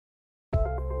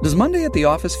Does Monday at the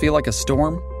office feel like a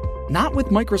storm? Not with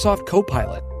Microsoft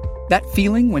Copilot. That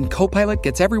feeling when Copilot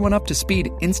gets everyone up to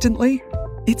speed instantly?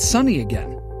 It's sunny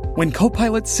again. When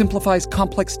Copilot simplifies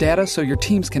complex data so your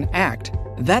teams can act,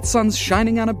 that sun's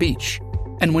shining on a beach.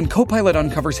 And when Copilot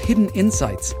uncovers hidden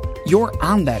insights, you're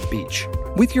on that beach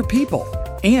with your people,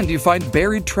 and you find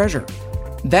buried treasure.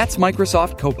 That's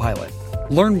Microsoft Copilot.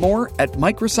 Learn more at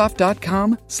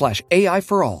Microsoft.com/AI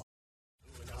for all.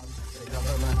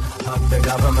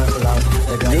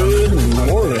 Good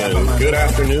morning, good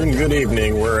afternoon, good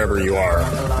evening, wherever you are,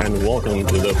 and welcome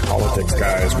to the Politics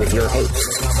Guys with your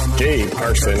hosts, Jay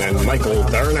Carson and Michael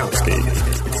Baranowski.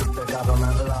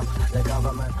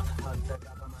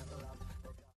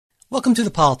 Welcome to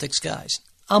the Politics Guys.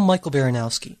 I'm Michael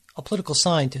Baranowski, a political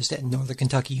scientist at Northern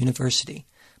Kentucky University.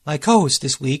 My co-host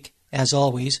this week, as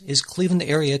always, is Cleveland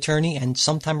area attorney and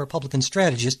sometime Republican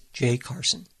strategist Jay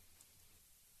Carson.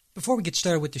 Before we get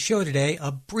started with the show today,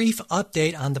 a brief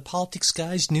update on the Politics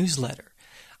Guys newsletter.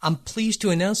 I'm pleased to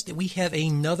announce that we have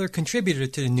another contributor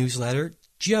to the newsletter,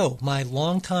 Joe, my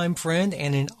longtime friend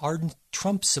and an ardent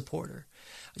Trump supporter.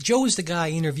 Joe is the guy I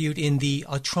interviewed in the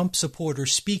A Trump Supporter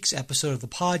Speaks episode of the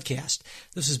podcast.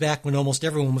 This was back when almost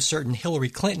everyone was certain Hillary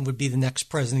Clinton would be the next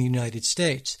president of the United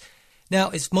States. Now,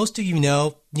 as most of you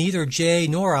know, neither Jay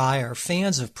nor I are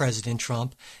fans of President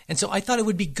Trump, and so I thought it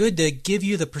would be good to give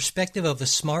you the perspective of a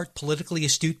smart, politically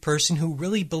astute person who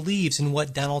really believes in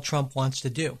what Donald Trump wants to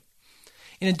do.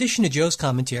 In addition to Joe's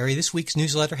commentary, this week's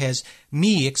newsletter has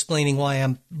me explaining why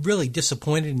I'm really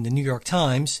disappointed in the New York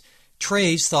Times,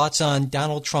 Trey's thoughts on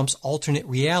Donald Trump's alternate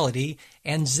reality,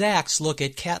 and Zach's look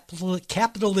at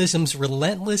capitalism's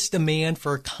relentless demand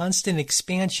for constant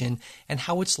expansion and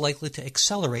how it's likely to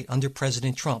accelerate under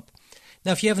President Trump.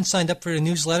 Now, if you haven't signed up for the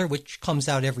newsletter, which comes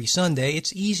out every Sunday,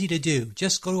 it's easy to do.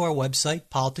 Just go to our website,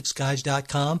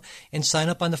 politicsguys.com, and sign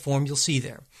up on the form you'll see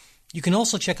there. You can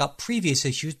also check out previous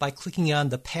issues by clicking on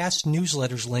the past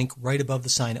newsletters link right above the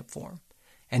sign-up form.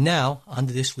 And now, on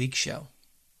to this week's show.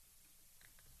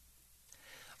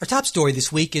 Our top story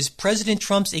this week is President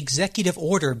Trump's executive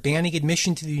order banning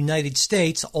admission to the United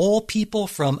States all people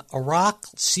from Iraq,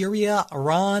 Syria,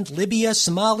 Iran, Libya,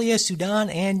 Somalia, Sudan,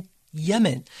 and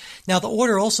Yemen. Now, the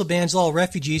order also bans all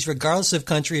refugees, regardless of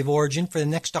country of origin, for the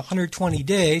next 120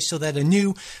 days so that a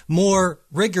new, more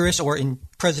rigorous, or in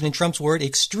President Trump's word,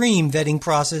 extreme vetting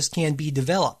process can be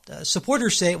developed.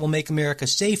 Supporters say it will make America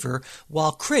safer,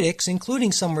 while critics,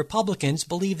 including some Republicans,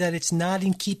 believe that it's not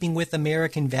in keeping with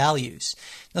American values.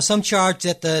 Now, some charge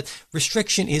that the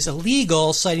restriction is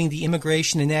illegal, citing the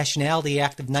Immigration and Nationality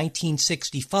Act of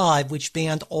 1965, which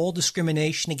banned all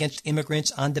discrimination against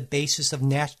immigrants on the basis of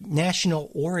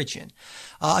national origin.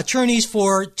 Attorneys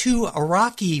for two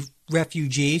Iraqi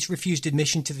refugees refused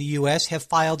admission to the U.S. have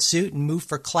filed suit and moved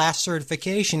for class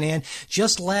certification. And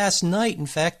just last night, in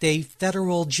fact, two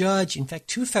federal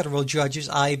judges,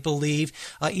 I believe,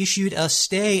 issued a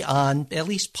stay on at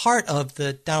least part of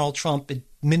the Donald Trump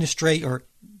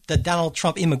the Donald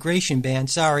Trump immigration ban.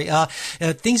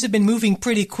 Things have been moving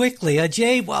pretty quickly.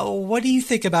 Jay, what do you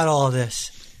think about all of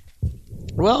this?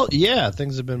 Well, yeah,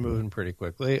 things have been moving pretty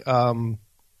quickly.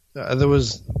 There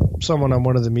was someone on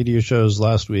one of the media shows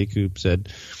last week who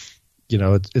said, you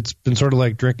know, it's been sort of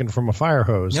like drinking from a fire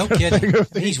hose. No kidding.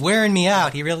 He's wearing me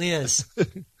out. He really is.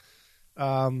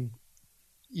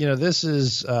 This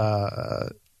is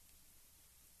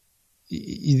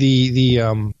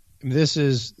this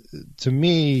is, to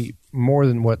me, more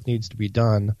than what needs to be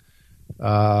done.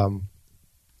 I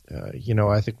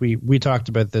think we talked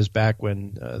about this back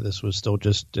when this was still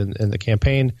just in the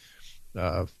campaign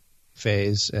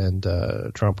phase, and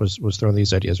Trump was throwing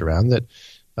these ideas around that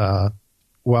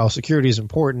while security is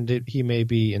important, he may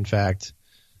be, in fact,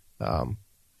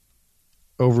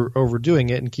 overdoing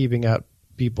it and keeping out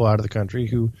people out of the country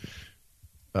who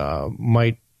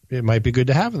might be good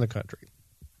to have in the country.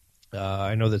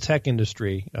 I know the tech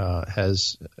industry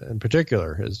has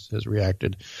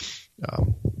reacted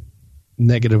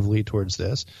negatively towards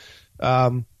this.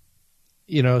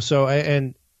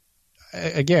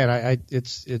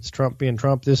 It's Trump being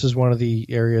Trump. This is one of the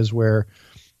areas where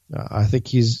I think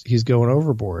he's going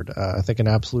overboard. I think an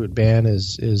absolute ban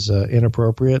is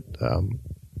inappropriate.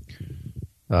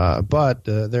 But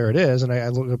there it is,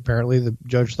 and apparently the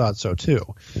judge thought so too.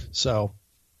 So,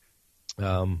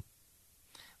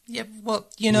 yeah, well,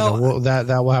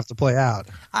 that will have to play out.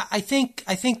 I think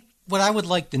what I would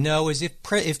like to know is if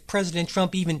President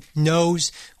Trump even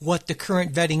knows what the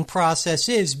current vetting process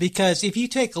is, because if you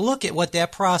take a look at what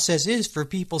that process is for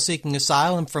people seeking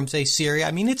asylum from, say, Syria,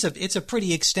 I mean, it's a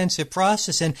pretty extensive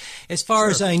process, and as far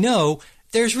as I know,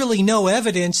 there's really no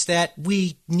evidence that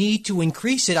we need to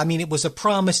increase it. I mean, it was a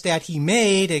promise that he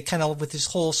made, kind of with this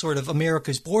whole sort of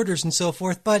America's borders and so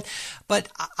forth. But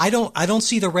I don't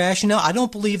see the rationale. I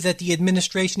don't believe that the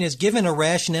administration has given a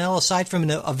rationale aside from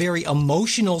a very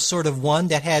emotional sort of one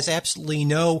that has absolutely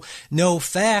no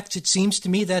facts. It seems to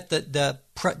me that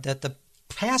the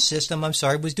past system,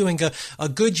 was doing a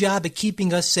good job at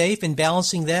keeping us safe and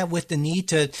balancing that with the need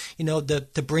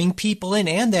to bring people in,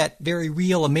 and that very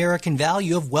real American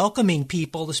value of welcoming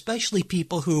people, especially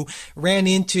people who ran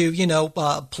into,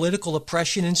 political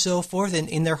oppression and so forth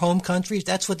in their home countries.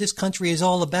 That's what this country is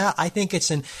all about. I think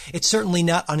it's certainly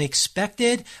not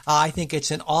unexpected. I think it's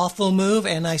an awful move,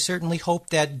 and I certainly hope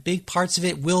that big parts of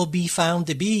it will be found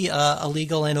to be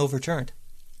illegal and overturned.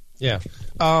 Yeah.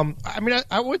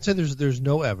 I would say there's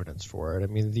no evidence for it. I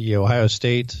mean, the Ohio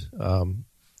State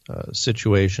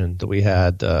situation that we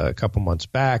had a couple months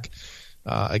back,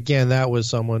 again, that was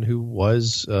someone who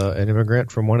was an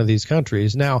immigrant from one of these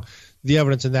countries. Now, the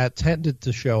evidence in that tended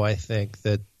to show, I think,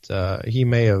 that he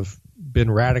may have been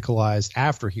radicalized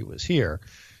after he was here.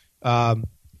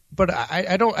 But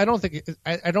I don't think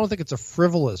it's a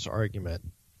frivolous argument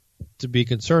to be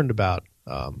concerned about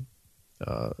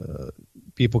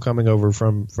people coming over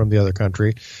from the other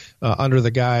country under the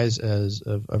guise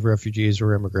of refugees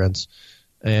or immigrants,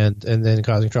 and then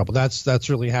causing trouble. That's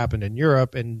really happened in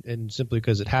Europe, and simply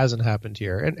because it hasn't happened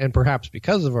here, and perhaps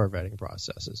because of our vetting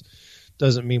processes,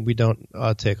 doesn't mean we don't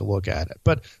take a look at it.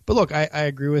 But look, I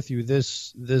agree with you.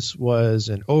 This was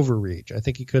an overreach. I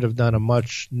think he could have done a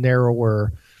much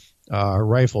narrower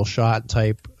rifle shot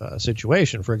type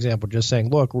situation. For example, just saying,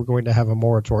 look, we're going to have a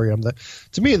moratorium.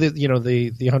 To me, the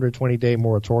 120-day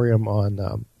moratorium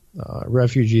on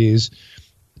refugees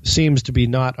seems to be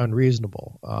not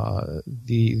unreasonable.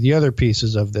 The other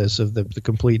pieces of this, of the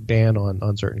complete ban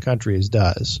on certain countries,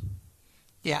 does.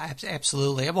 Yeah,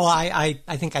 absolutely. Well, I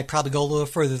think I'd probably go a little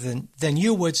further than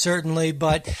you would, certainly,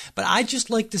 but I'd just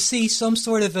like to see some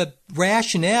sort of a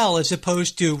rationale as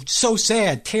opposed to so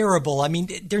sad, terrible. I mean,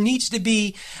 there needs to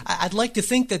be, I'd like to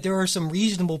think that there are some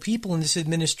reasonable people in this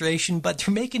administration, but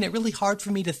they're making it really hard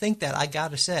for me to think that, I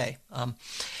gotta say.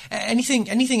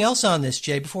 Anything else on this,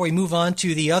 Jay, before we move on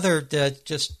to the other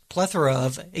just plethora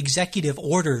of executive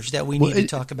orders that we need to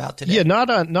talk about today? Yeah, not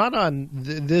on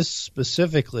this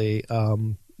specifically,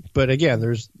 but again,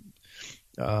 there's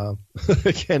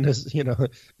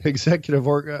executive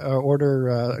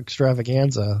order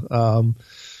extravaganza.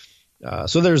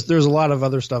 So there's a lot of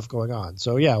other stuff going on.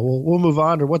 So yeah, we'll move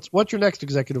on. Or what's your next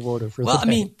executive order for? Well, I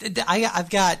mean, I've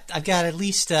got at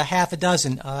least half a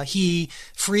dozen. He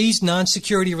frees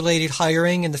non-security related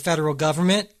hiring in the federal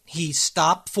government. He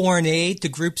stopped foreign aid to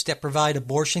groups that provide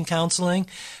abortion counseling.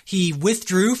 He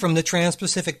withdrew from the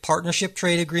Trans-Pacific Partnership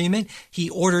Trade Agreement. He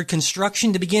ordered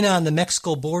construction to begin on the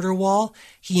Mexico border wall.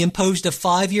 He imposed a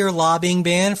 5-year lobbying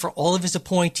ban for all of his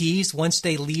appointees once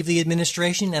they leave the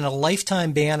administration, and a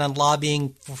lifetime ban on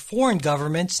lobbying for foreign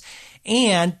governments.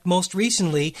 And most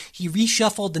recently, he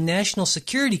reshuffled the National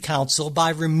Security Council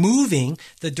by removing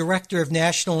the Director of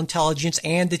National Intelligence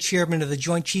and the Chairman of the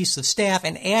Joint Chiefs of Staff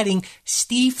and adding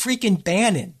Steve freaking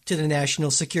Bannon to the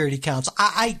National Security Council.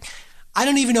 I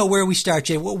don't even know where we start,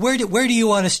 Jay. Where do you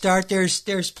want to start? There's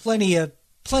plenty of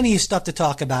stuff to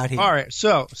talk about here. All right,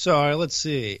 so let's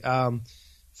see.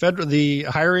 The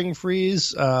hiring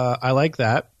freeze, I like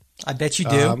that. I bet you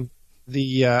do.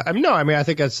 I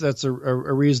think that's a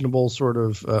reasonable sort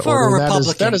of for order. A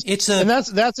Republican.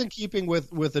 That's in keeping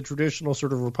with the traditional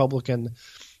sort of Republican,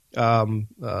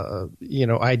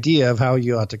 idea of how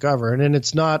you ought to govern, and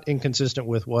it's not inconsistent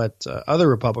with what other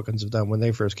Republicans have done when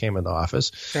they first came into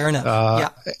office. Fair enough. Yeah.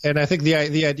 And I think the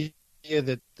idea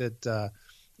that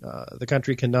the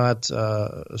country cannot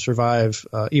survive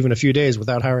even a few days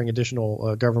without hiring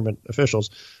additional government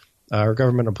officials or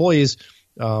government employees.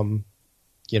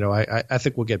 I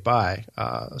think we'll get by.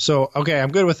 Okay,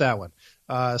 I'm good with that one.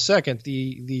 Second,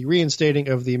 the reinstating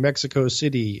of the Mexico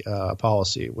City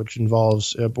policy, which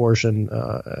involves abortion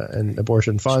and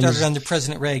abortion funds. Started under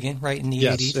President Reagan, right, in the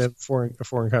 80s. Yes,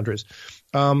 foreign countries.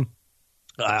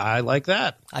 I like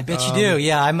that. I bet you do.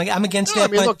 Yeah, I'm against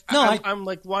that.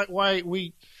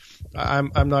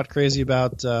 I'm not crazy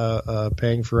about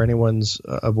paying for anyone's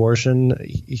abortion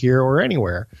here or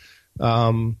anywhere.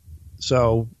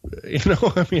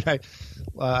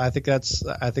 I think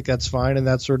that's fine, and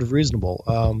that's sort of reasonable.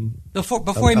 Before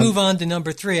we move on to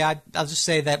number 3, I'll just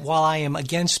say that while I am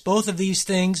against both of these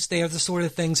things, they are the sort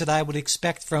of things that I would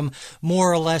expect from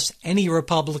more or less any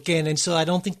Republican, and so I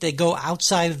don't think they go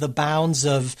outside of the bounds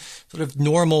of sort of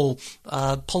normal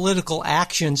political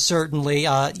action. Certainly,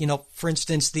 for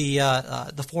instance,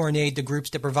 the foreign aid to groups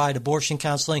that provide abortion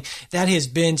counseling, that has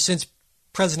been since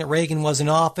President Reagan was in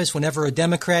office. Whenever a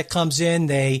Democrat comes in,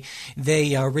 they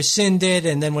rescind it,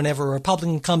 and then whenever a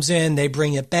Republican comes in, they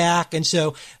bring it back. And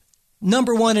so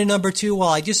number 1 and number 2, while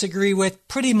I disagree with,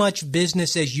 pretty much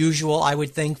business as usual, I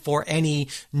would think, for any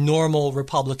normal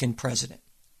Republican president.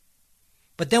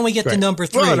 But then we get to number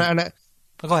 3.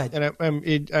 Well, go ahead.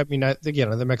 And again,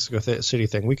 the Mexico City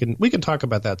thing, we can talk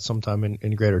about that sometime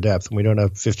in greater depth, and we don't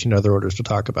have 15 other orders to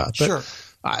talk about. But, sure.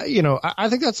 I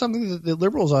think that's something that the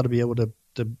liberals ought to be able to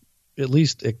at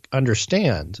least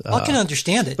understand. I can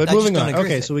understand it. But I moving just on. don't agree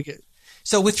Okay, with so it. we get.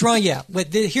 So withdrawing, yeah.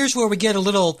 But here's where we get a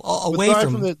little away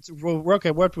from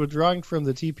what withdrawing from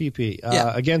the TPP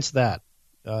against that.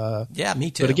 Yeah,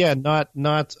 me too. But again,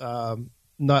 not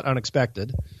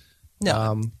unexpected.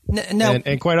 No,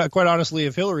 and quite honestly,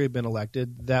 if Hillary had been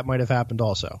elected, that might have happened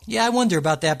also. Yeah, I wonder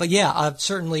about that, but yeah,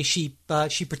 certainly she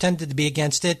pretended to be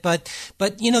against it, but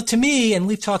to me, and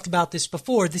we've talked about this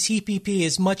before, the TPP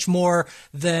is much more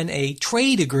than a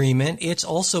trade agreement. It's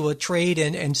also a trade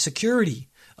and security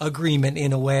agreement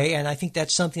in a way, and I think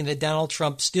that's something that Donald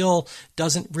Trump still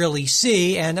doesn't really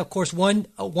see. And of course, one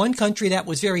country that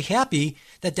was very happy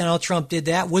that Donald Trump did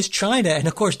that was China, and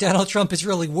of course, Donald Trump is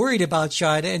really worried about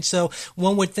China, and so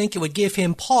one would think it would give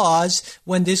him pause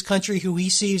when this country, who he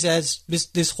sees as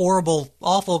this horrible,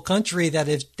 awful country that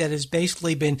has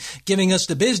basically been giving us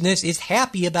the business, is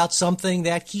happy about something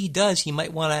that he does. He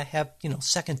might want to have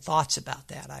second thoughts about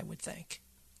that, I would think.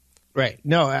 Right.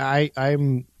 No,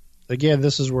 I'm. Again,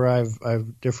 this is where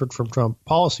I've differed from Trump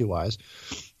policy-wise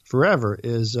forever,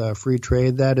 is free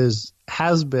trade. That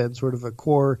has been sort of a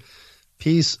core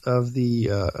piece of the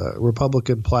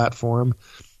Republican platform.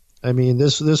 I mean,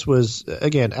 this was,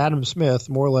 again, Adam Smith,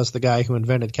 more or less the guy who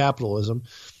invented capitalism.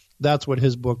 That's what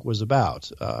his book was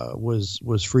about,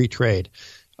 was free trade.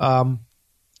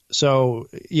 So,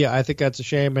 yeah, I think that's a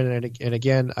shame. And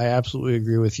again, I absolutely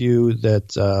agree with you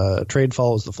that trade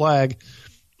follows the flag.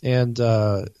 And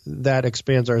that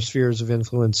expands our spheres of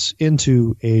influence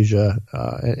into Asia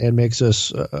and makes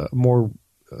us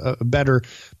better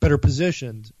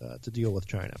positioned to deal with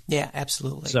China. Yeah,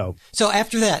 absolutely. So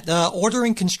after that,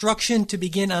 ordering construction to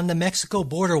begin on the Mexico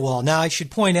border wall. Now, I should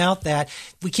point out that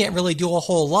we can't really do a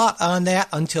whole lot on that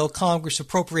until Congress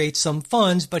appropriates some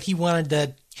funds, but he wanted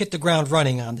to hit the ground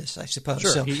running on this, I suppose.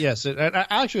 Sure. Yes. And I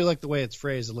actually like the way it's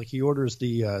phrased. Like, he orders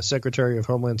the Secretary of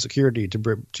Homeland Security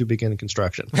to begin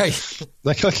construction. Right.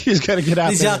 like he's got to get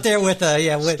out. He's out there with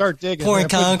start digging, pouring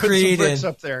concrete, put some bricks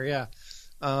up there. Yeah.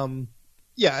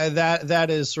 That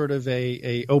is sort of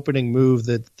a opening move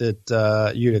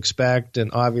that you'd expect,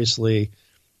 and obviously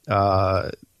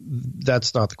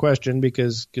that's not the question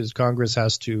because Congress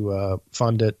has to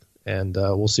fund it, and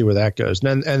we'll see where that goes.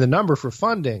 And the number for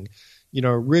funding,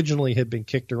 originally had been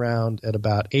kicked around at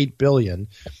about $8 billion,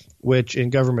 which in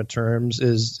government terms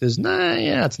is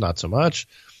it's not so much.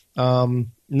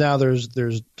 Now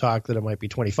there's talk that it might be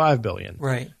 $25 billion,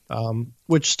 right?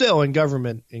 Which still in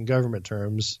government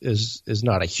terms is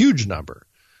not a huge number,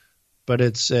 but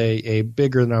it's a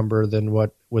bigger number than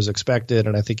what was expected,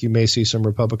 and I think you may see some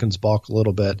Republicans balk a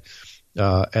little bit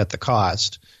at the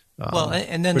cost.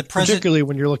 And then the president, particularly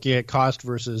when you're looking at cost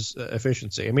versus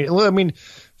efficiency. I mean,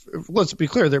 let's be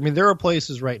clear. There are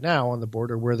places right now on the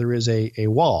border where there is a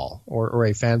wall or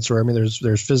a fence, or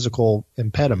there's physical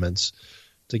impediments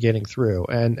to getting through.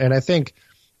 And I think,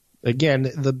 again,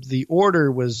 the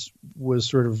order was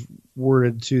sort of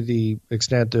worded to the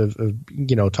extent of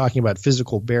talking about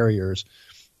physical barriers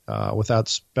without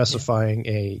specifying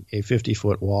a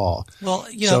 50-foot wall. Well,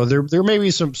 so there may be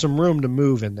some room to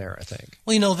move in there, I think.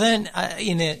 Well, then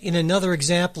in another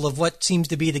example of what seems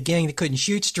to be the gang that couldn't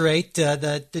shoot straight,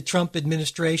 the Trump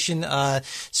administration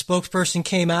spokesperson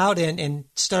came out and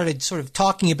started sort of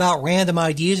talking about random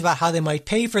ideas about how they might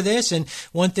pay for this. And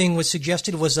one thing was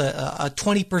suggested was a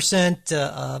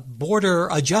 20% border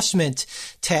adjustment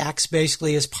tax,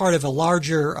 basically as part of a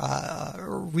larger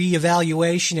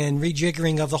reevaluation and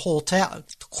rejiggering of the whole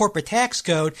corporate tax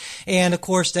code. And of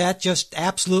course, that just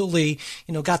absolutely,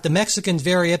 got the Mexicans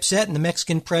very upset. And the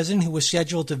Mexican president, who was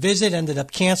scheduled to visit, ended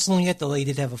up canceling it. They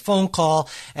did have a phone call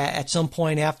at some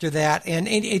point after that. And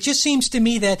it just seems to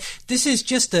me that this is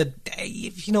just I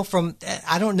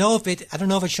don't know if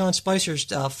it's Sean Spicer's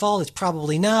fault. It's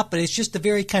probably not, but it's just a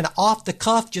very kind of off the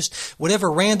cuff, just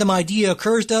whatever random idea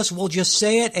occurs to us, we'll just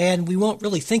say it, and we won't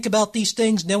really think about these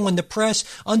things. And then when the press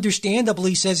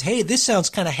understandably says, hey, this sounds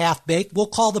kind of half-baked, we'll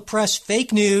call the press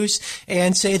fake news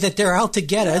and say that they're out to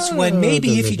get us, when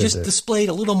maybe if you just displayed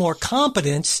a little more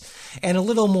competence and a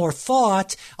little more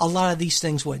thought, a lot of these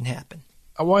things wouldn't happen.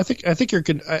 Well, I think you're.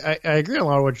 I agree on a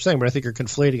lot of what you're saying, but I think you're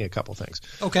conflating a couple things.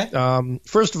 Okay.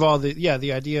 First of all,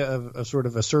 the idea of sort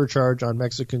of a surcharge on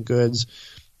Mexican goods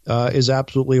is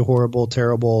absolutely horrible,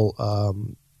 terrible.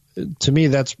 To me,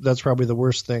 that's probably the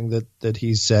worst thing that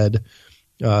he's said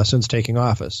since taking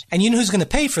office. And you know who's going to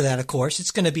pay for that? Of course, it's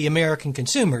going to be American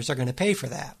consumers are going to pay for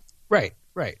that. Right.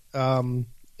 And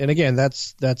again,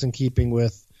 that's in keeping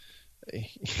with,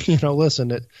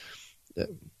 listen.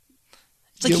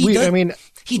 It's like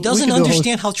he doesn't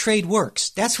understand how trade works.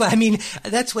 That's what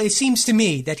it seems to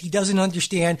me, that he doesn't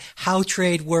understand how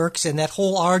trade works, and that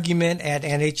whole argument.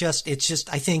 And it's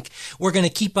just, I think we're going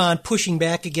to keep on pushing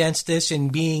back against this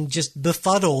and being just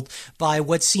befuddled by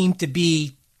what seem to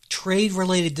be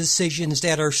trade-related decisions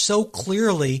that are so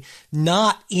clearly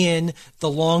not in the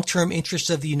long-term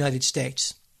interests of the United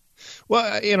States.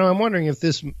 Well, I'm wondering if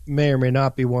this may or may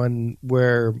not be one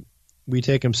where we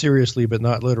take him seriously, but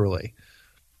not literally.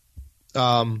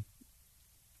 I'm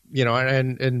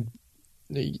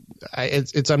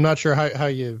not sure how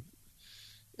you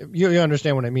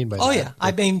understand what I mean by that. Oh yeah,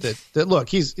 I mean that look,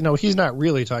 he's not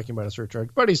really talking about a surcharge,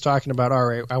 but he's talking about, all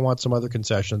right, I want some other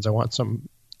concessions, I want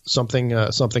something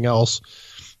else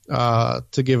to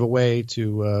give away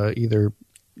to either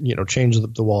change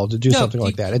the wall, to do something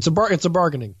like that. It's a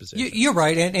bargaining position. You're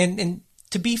right, and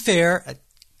to be fair,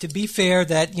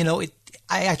 that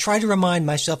I try to remind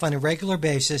myself on a regular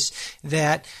basis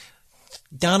that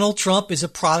Donald Trump is a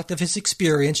product of his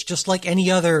experience, just like any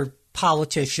other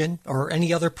politician or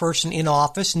any other person in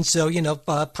office. And so,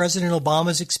 President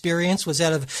Obama's experience was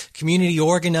that of community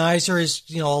organizer, is,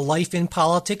 a life in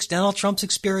politics. Donald Trump's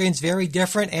experience, very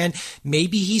different. And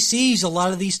maybe he sees a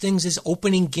lot of these things as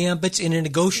opening gambits in a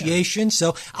negotiation. Yeah.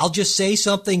 So I'll just say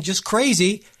something just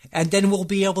crazy, and then we'll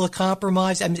be able to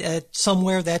compromise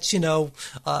somewhere that's,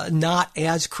 not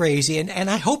as crazy. And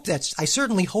I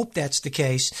certainly hope that's the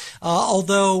case.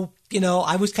 Although,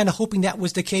 I was kind of hoping that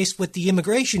was the case with the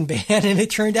immigration ban, and it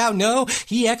turned out, no,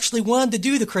 he actually wanted to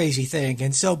do the crazy thing.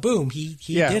 And so, boom, he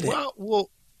did it. Well,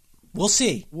 we'll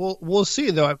see. We'll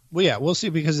see, though. Well, yeah, we'll see,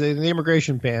 because the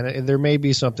immigration ban, there may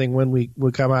be something when we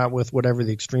come out with whatever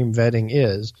the extreme vetting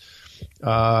is,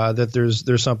 that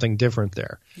there's something different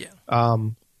there. Yeah.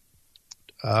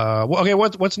 Okay,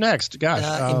 what's next?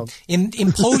 Gosh.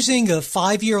 Imposing a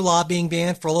 5-year lobbying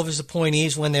ban for all of his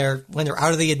appointees when they're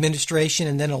out of the administration,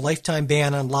 and then a lifetime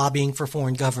ban on lobbying for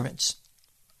foreign governments.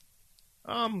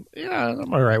 Yeah,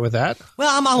 I'm all right with that.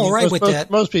 Well, I'm all right with that.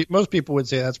 Most people would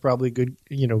say that's probably good,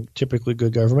 typically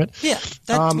good government. Yeah.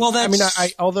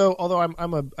 Although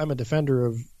I'm a defender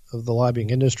of the lobbying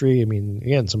industry. I mean,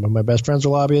 again, some of my best friends are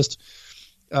lobbyists.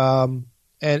 And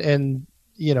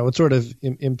it sort of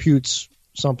imputes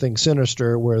something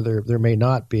sinister where there may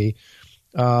not be.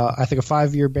 I think a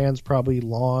 5-year ban's probably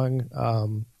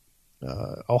long.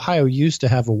 Ohio used to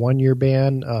have a 1-year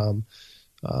ban.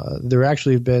 There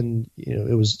actually have been,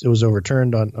 it was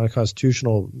overturned on a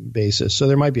constitutional basis, so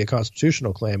there might be a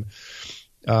constitutional claim,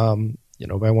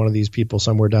 by one of these people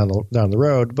somewhere down the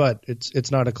road. But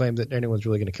it's not a claim that anyone's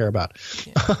really going to care about.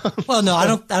 Yeah. Well, no, I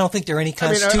don't think there are any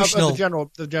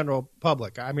constitutional. The general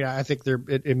public. I mean, I think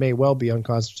it may well be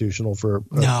unconstitutional for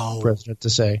a president to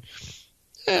say.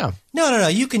 Yeah. No.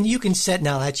 You can set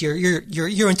now. That's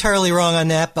you're entirely wrong on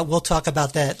that. But we'll talk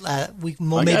about that. We'll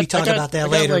talk about that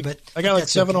later. But I got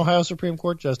 7 Ohio Supreme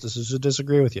Court justices who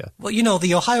disagree with you. Well,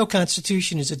 the Ohio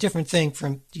Constitution is a different thing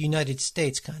from the United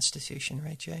States Constitution,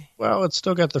 right, Jay? Well, it's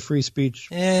still got the free speech.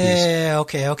 Yeah.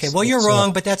 Okay. Well, you're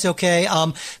wrong, but that's okay.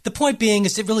 The point being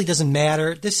is it really doesn't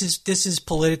matter. This is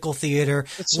political theater.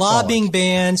 Lobbying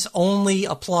bans only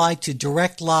apply to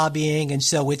direct lobbying, and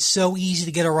so it's so easy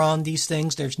to get around these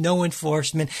things. There's no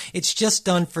enforcement. It's just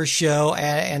done for show,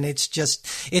 and it's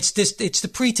the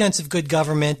pretense of good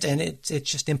government, and it's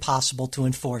just impossible to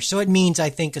enforce. So it means, I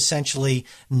think, essentially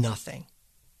nothing.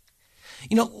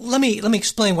 Let me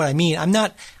explain what I mean. I'm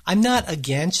not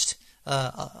against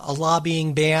a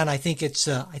lobbying ban. I think it's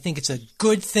a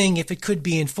good thing if it could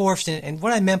be enforced. And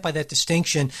what I meant by that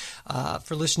distinction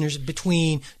for listeners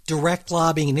between direct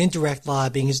lobbying and indirect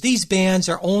lobbying is these bans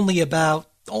are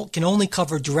can only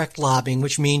cover direct lobbying,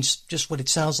 which means just what it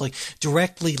sounds like,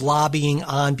 directly lobbying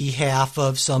on behalf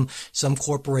of some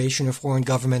corporation or foreign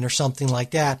government or something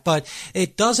like that. But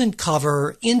it doesn't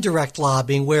cover indirect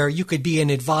lobbying, where you could be an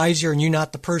advisor and you're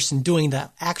not the person doing the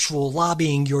actual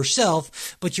lobbying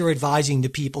yourself, but you're advising the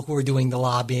people who are doing the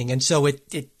lobbying. And so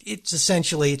it's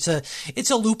essentially it's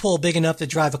a loophole big enough to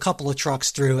drive a couple of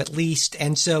trucks through at least.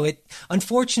 And so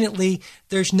unfortunately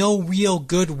there's no real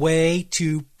good way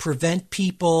to prevent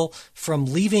people from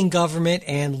leaving government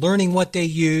and learning what they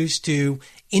use to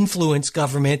influence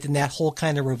government and that whole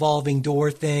kind of revolving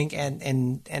door thing.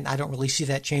 And I don't really see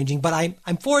that changing, but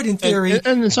I'm for it in theory.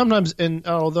 And sometimes,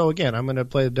 although again, I'm going to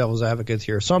play the devil's advocate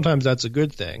here, sometimes that's a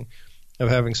good thing of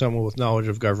having someone with knowledge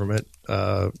of government,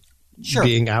 Sure.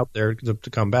 being out there to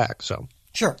come back. So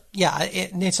sure, yeah,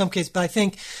 in some cases, but I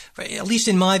think, at least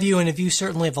in my view, and the view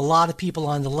certainly of a lot of people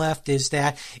on the left, is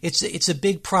that it's a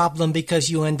big problem because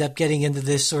you end up getting into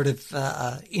this sort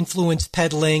of influence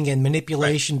peddling and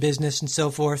manipulation business and so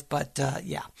forth. But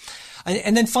yeah,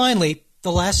 and then finally,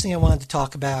 the last thing I wanted to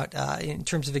talk about in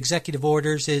terms of executive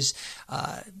orders is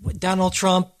Donald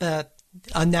Trump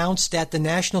announced that the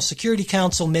National Security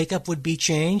Council makeup would be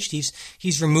changed.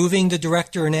 He's removing the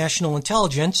Director of National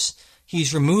Intelligence.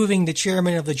 He's removing the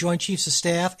Chairman of the Joint Chiefs of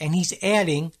Staff, and he's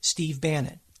adding Steve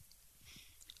Bannon.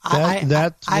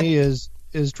 That to me is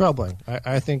troubling.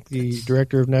 I think the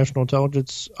Director of National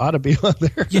Intelligence ought to be on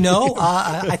there.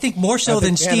 I think more so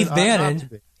than Steve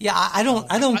Bannon. Yeah, I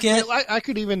don't get. I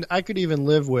could even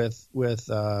live with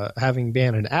having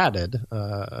Bannon added.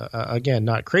 Again,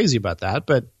 not crazy about that,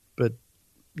 but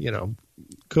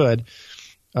could,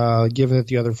 given that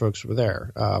the other folks were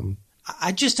there.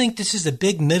 I just think this is a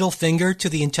big middle finger to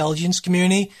the intelligence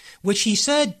community, which he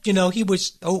said, he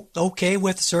was okay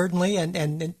with, certainly,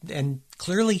 and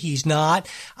clearly he's not.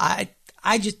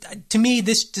 To me,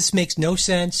 this makes no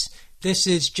sense. This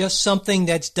is just something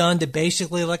that's done to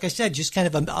basically, like I said, just kind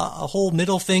of a whole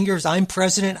middle fingers. I'm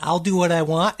president. I'll do what I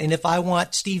want. And if I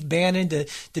want Steve Bannon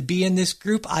to be in this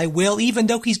group, I will, even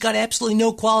though he's got absolutely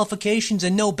no qualifications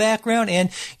and no background. And,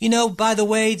 by the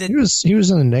way, that he was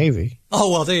in the Navy.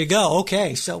 Oh, well, there you go.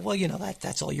 Okay. So, well,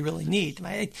 that's all you really need.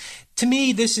 To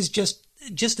me, this is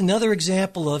just another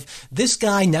example of this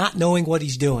guy not knowing what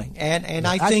he's doing. And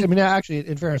I think, actually,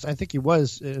 in fairness, I think he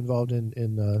was involved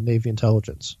in Navy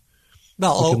intelligence.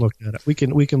 Well, we can look that up.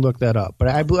 We can look that up, but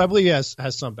I believe he has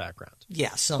some background. Yeah,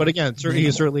 but again, he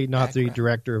is certainly not the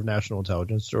Director of National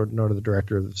Intelligence, nor the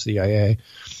Director of the CIA,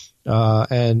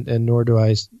 and nor do I,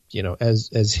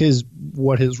 as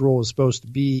what his role is supposed to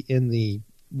be in the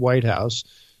White House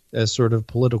as sort of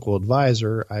political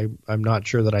advisor. I'm not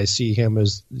sure that I see him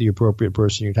as the appropriate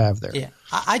person you'd have there. Yeah,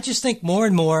 I just think more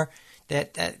and more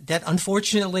that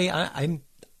unfortunately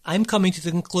I'm coming to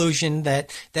the conclusion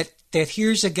that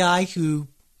here's a guy who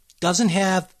doesn't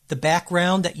have the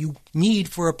background that you need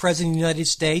for a president of the United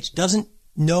States, doesn't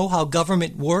know how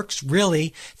government works,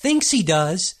 really, thinks he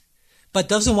does, but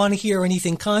doesn't want to hear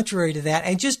anything contrary to that,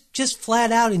 and just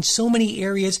flat out in so many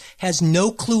areas has no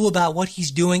clue about what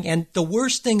he's doing. And the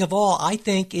worst thing of all, I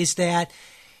think, is that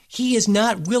he is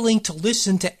not willing to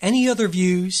listen to any other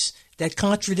views that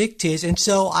contradict his, and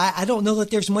so I don't know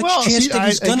that there's much chance that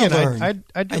he's going to learn.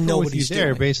 I know what he's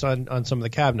there based on some of the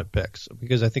cabinet picks,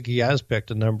 because I think he has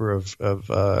picked a number of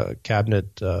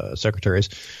cabinet secretaries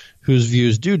whose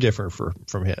views do differ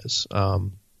from his.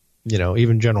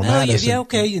 Even General Mattis. Yeah,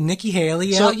 okay, Nikki Haley.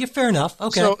 Yeah, you're fair enough.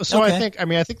 Okay. So okay.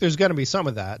 I think there's going to be some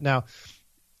of that. Now,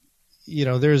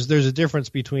 there's a difference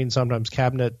between sometimes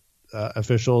cabinet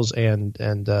officials and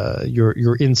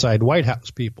your inside White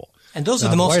House people. And those are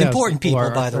the most important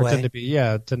people, by the way.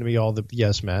 Tend to be all the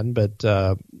yes men. But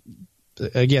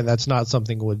again, that's not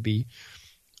something that would be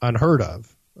unheard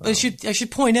of. But I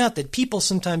should point out that people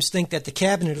sometimes think that the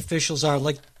cabinet officials are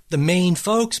like the main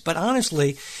folks, but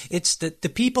honestly, it's the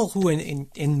people who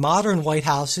in modern White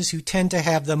Houses who tend to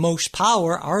have the most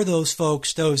power are those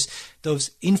folks,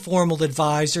 those informal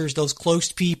advisors, those close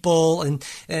people, and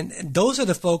those are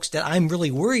the folks that I'm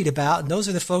really worried about, and those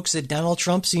are the folks that Donald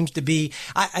Trump seems to be.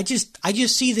 I just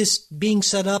see this being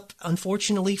set up,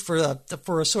 unfortunately, for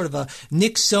a sort of a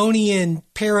Nixonian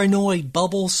paranoid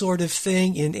bubble sort of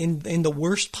thing in the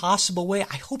worst possible way.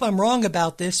 I hope I'm wrong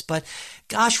about this, but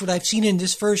gosh, what I've seen in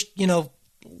this first,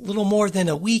 little more than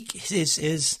a week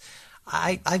is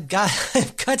I've got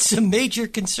some major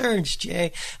concerns,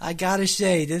 Jay. I gotta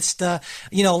say this, a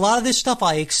lot of this stuff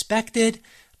I expected,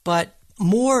 but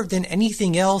more than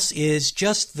anything else is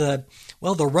just the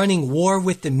running war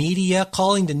with the media,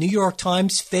 calling the New York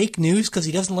Times fake news because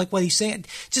he doesn't like what he's saying.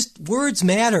 Just words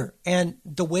matter. And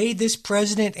the way this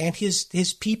president and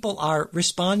his people are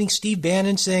responding, Steve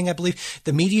Bannon saying, I believe,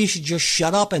 the media should just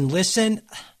shut up and listen.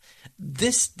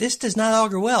 This does not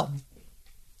augur well.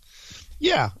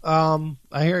 Yeah,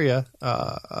 I hear you.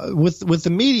 With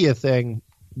the media thing,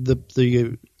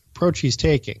 the approach he's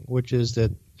taking, which is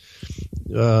that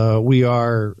we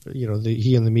are,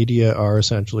 he and the media are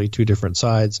essentially two different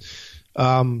sides,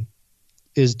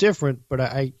 is different. But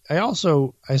I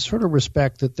sort of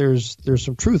respect that there's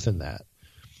some truth in that.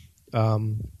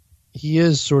 He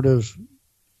is sort of,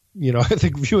 I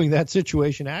think viewing that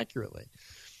situation accurately.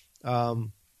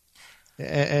 And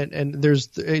there's,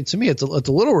 to me, it's a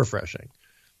little refreshing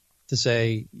to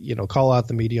say, call out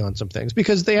the media on some things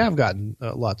because they have gotten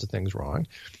lots of things wrong.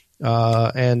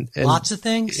 And lots of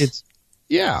things. It's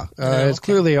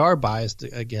clearly are biased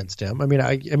against him.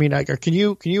 Can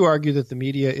you argue that the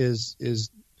media is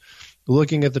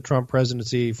looking at the Trump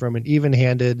presidency from an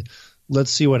even-handed,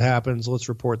 let's see what happens, let's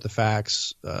report the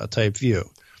facts type view,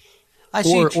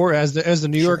 or as the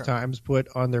New York Times put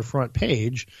on their front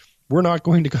page, we're not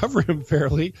going to cover him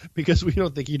fairly because we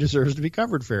don't think he deserves to be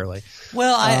covered fairly.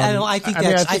 Well, I think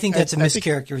that's a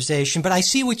mischaracterization, but I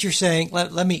see what you're saying.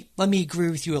 Let me agree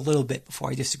with you a little bit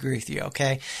before I disagree with you.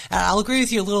 Okay, I'll agree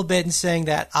with you a little bit in saying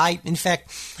that in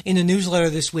fact, in the newsletter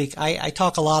this week, I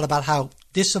talk a lot about how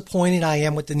disappointed I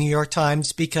am with the New York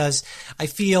Times because I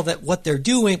feel that what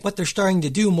they're starting to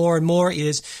do more and more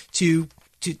is to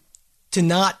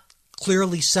not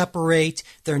clearly separate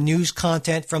their news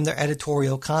content from their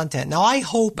editorial content. Now, I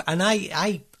hope and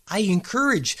I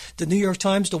encourage the New York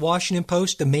Times, the Washington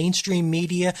Post, the mainstream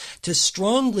media to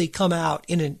strongly come out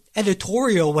in an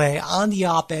editorial way on the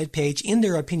op-ed page in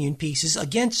their opinion pieces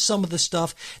against some of the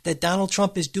stuff that Donald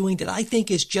Trump is doing that I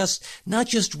think is just not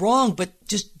just wrong, but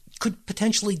just could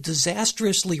potentially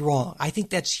disastrously wrong. I think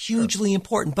that's hugely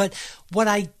important. But what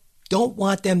I don't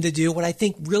want them to do, what I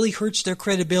think really hurts their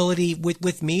credibility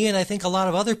with me and I think a lot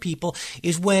of other people,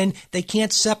 is when they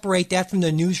can't separate that from the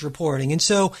news reporting. And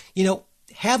so,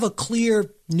 have a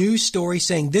clear news story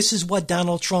saying this is what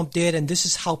Donald Trump did and this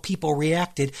is how people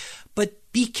reacted. But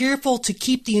be careful to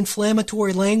keep the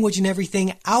inflammatory language and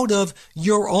everything out of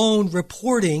your own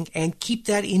reporting and keep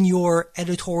that in your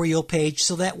editorial page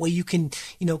so that way you can,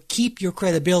 keep your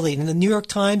credibility. And the New York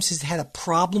Times has had a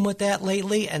problem with that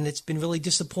lately and it's been really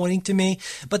disappointing to me.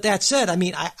 But that said,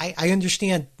 I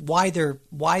understand why they're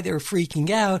freaking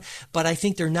out, but I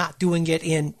think they're not doing it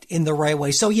in the right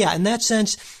way. So yeah, in that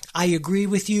sense, I agree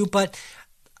with you. But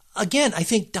again, I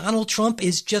think Donald Trump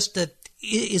is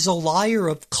a liar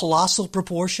of colossal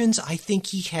proportions. I think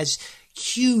he has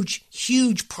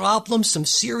huge problems, some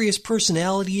serious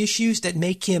personality issues that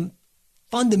make him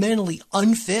fundamentally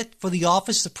unfit for the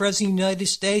office of President of the United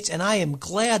States. And I am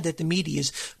glad that the media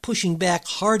is pushing back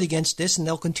hard against this, and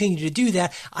they'll continue to do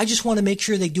that. I just want to make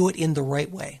sure they do it in the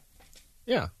right way.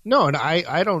 Yeah. No, and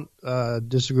I don't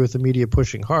disagree with the media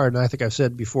pushing hard. And I think I've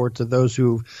said before to those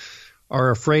who are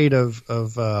afraid of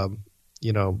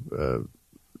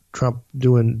Trump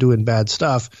doing bad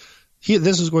stuff,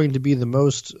 this is going to be the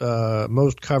most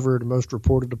covered, most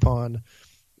reported upon,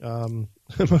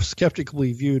 most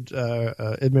skeptically viewed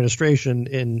administration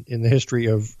in the history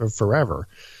of forever.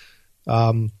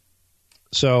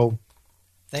 So,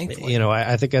 thankfully,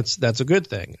 I think that's a good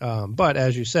thing. But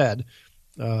as you said,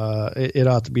 it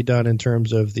ought to be done in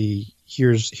terms of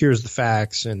here's the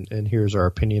facts and here's our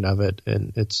opinion of it,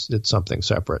 and it's something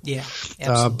separate. Yeah,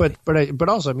 absolutely. But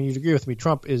also, you'd agree with me.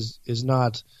 Trump is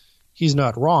not. He's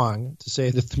not wrong to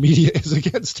say that the media is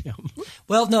against him.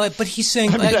 Well, no, but he's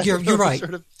saying you're right.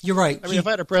 You're right. If I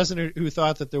had a president who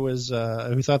thought that there was,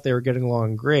 who thought they were getting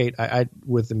along great, I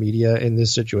with the media in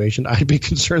this situation, I'd be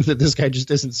concerned that this guy just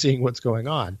isn't seeing what's going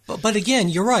on. But again,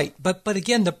 you're right. But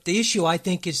again, the issue I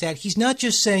think is that he's not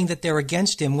just saying that they're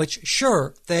against him, which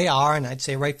sure they are, and I'd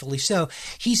say rightfully so.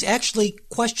 He's actually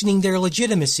questioning their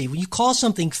legitimacy. When you call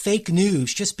something fake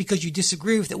news just because you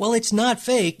disagree with it, well, it's not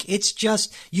fake. It's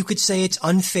just you could say it's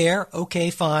unfair.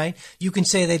 Okay, fine. You can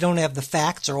say they don't have the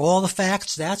facts or all the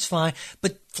facts. That's fine.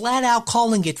 But flat out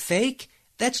calling it fake,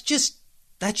 that's just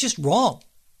wrong.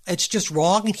 It's just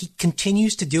wrong, and he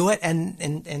continues to do it,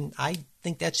 and I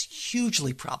think that's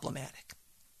hugely problematic.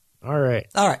 All right.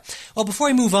 Well, before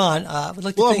we move on, I would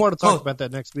like to we'll have more to talk about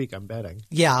that next week, I'm betting.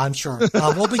 Yeah, I'm sure.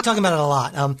 We'll be talking about it a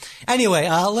lot. Anyway,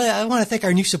 I want to thank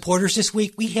our new supporters this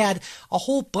week. We had a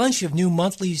whole bunch of new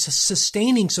monthly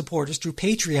sustaining supporters through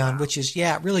Patreon, which is,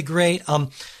 really great.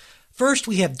 First,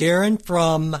 we have Darren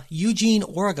from Eugene,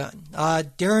 Oregon.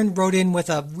 Darren wrote in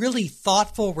with a really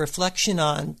thoughtful reflection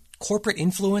on corporate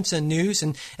influence in news,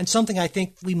 and something I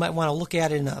think we might want to look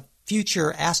at in a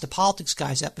future Ask the Politics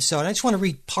Guys episode. I just want to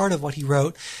read part of what he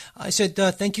wrote. I said,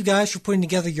 thank you guys for putting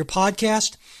together your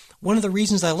podcast. One of the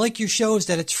reasons I like your show is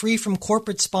that it's free from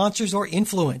corporate sponsors or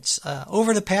influence.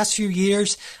 Over the past few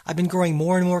years, I've been growing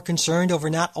more and more concerned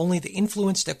over not only the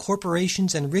influence that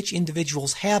corporations and rich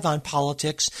individuals have on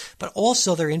politics, but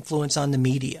also their influence on the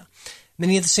media.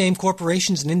 Many of the same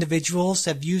corporations and individuals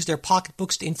have used their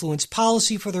pocketbooks to influence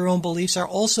policy for their own beliefs are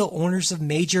also owners of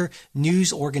major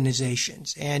news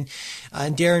organizations. And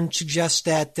Darren suggests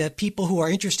that people who are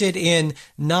interested in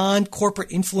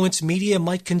non-corporate influence media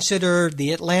might consider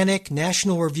The Atlantic,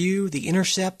 National Review, The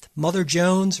Intercept, Mother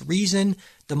Jones, Reason,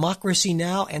 Democracy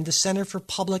Now!, and the Center for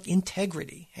Public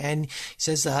Integrity. And he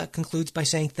says, concludes by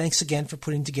saying, thanks again for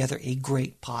putting together a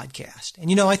great podcast.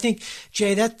 And, I think,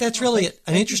 Jay, that's really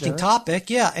an interesting topic.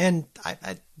 Yeah, and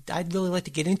I'd really like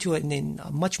to get into it in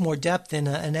much more depth and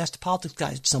Ask the Politics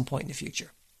Guys at some point in the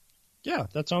future. Yeah,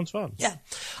 that sounds fun. Yeah.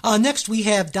 Next, we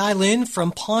have Dylin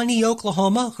from Pawnee,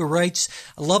 Oklahoma, who writes,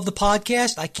 I love the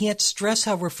podcast. I can't stress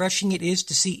how refreshing it is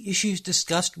to see issues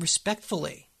discussed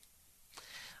respectfully.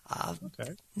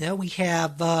 Okay. Now we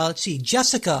have,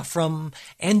 Jessica from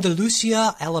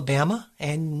Andalusia, Alabama.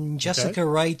 And Jessica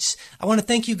writes, I want to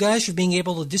thank you guys for being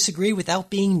able to disagree without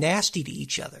being nasty to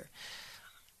each other.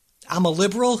 I'm a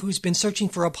liberal who's been searching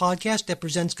for a podcast that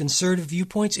presents conservative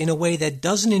viewpoints in a way that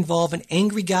doesn't involve an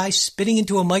angry guy spitting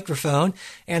into a microphone.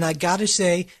 And I got to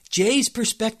say, Jay's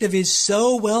perspective is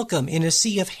so welcome in a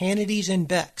sea of Hannitys and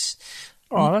Becks.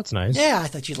 Oh, that's nice. Yeah, I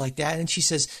thought you'd like that. And she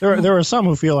says... There are some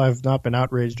who feel I've not been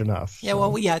outraged enough. Yeah,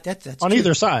 well, yeah, that's on true.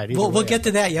 Either side. We'll get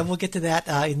to that. Yeah, we'll get to that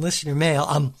in listener mail.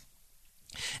 And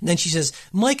then she says,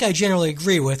 Mike, I generally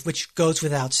agree with, which goes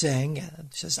without saying.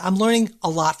 She says, I'm learning a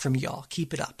lot from y'all.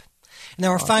 Keep it up.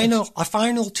 Now, our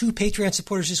final two Patreon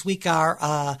supporters this week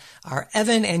are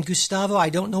Evan and Gustavo. I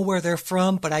don't know where they're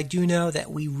from, but I do know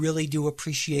that we really do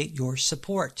appreciate your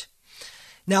support.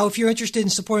 Now, if you're interested in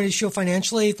supporting the show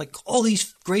financially, like all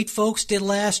these great folks did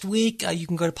last week, you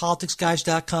can go to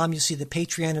politicsguys.com. You'll see the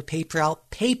Patreon or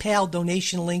PayPal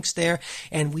donation links there,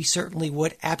 and we certainly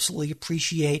would absolutely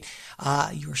appreciate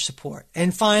your support.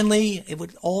 And finally,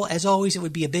 as always, it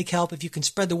would be a big help if you can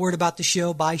spread the word about the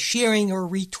show by sharing or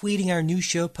retweeting our new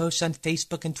show posts on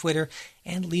Facebook and Twitter,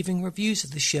 and leaving reviews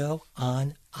of the show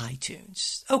on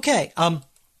iTunes. Okay,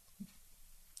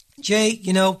 Jay,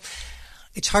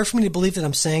 it's hard for me to believe that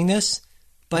I'm saying this,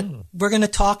 but we're going to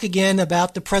talk again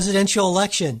about the presidential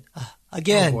election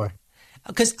again. Oh boy.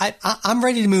 Because I'm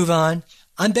ready to move on.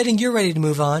 I'm betting you're ready to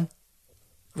move on,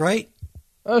 right?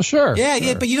 Sure. Yeah, sure.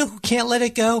 yeah. But you know who can't let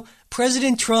it go?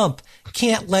 President Trump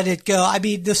can't let it go. I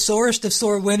mean, the sorest of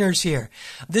sore winners here.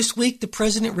 This week, the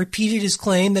president repeated his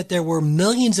claim that there were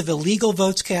millions of illegal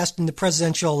votes cast in the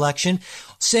presidential election,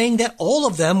 saying that all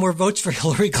of them were votes for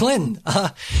Hillary Clinton.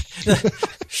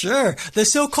 Sure. The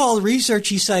so-called research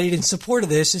he cited in support of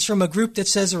this is from a group that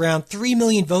says around 3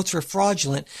 million votes were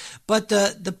fraudulent, but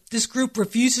this group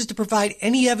refuses to provide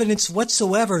any evidence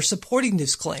whatsoever supporting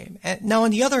this claim. Now,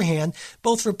 on the other hand,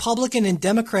 both Republican and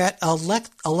Democrat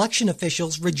election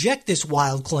officials reject this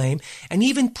wild claim, and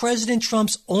even President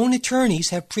Trump's own attorneys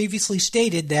have previously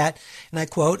stated that, and I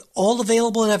quote, all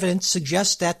available evidence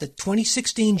suggests that the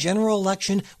 2016 general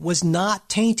election was not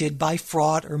tainted by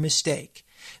fraud or mistake.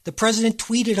 The president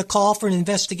tweeted a call for an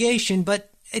investigation, but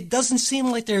it doesn't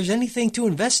seem like there's anything to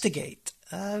investigate.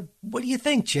 What do you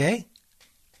think, Jay?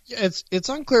 Yeah, it's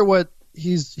unclear what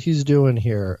he's doing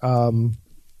here.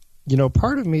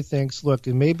 Part of me thinks, look,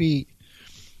 and maybe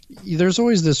there's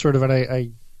always this sort of, and I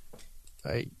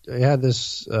had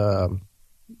this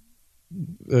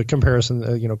comparison,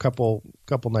 a couple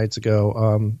nights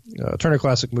ago. Turner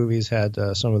Classic Movies had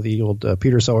some of the old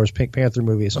Peter Sellers Pink Panther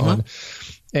movies on.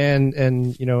 And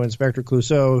Inspector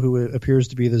Clouseau, who appears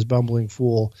to be this bumbling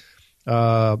fool,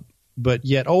 but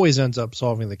yet always ends up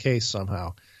solving the case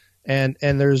somehow. And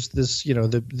there's this,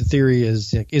 the theory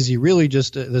is he really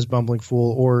just this bumbling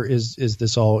fool, or is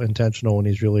this all intentional and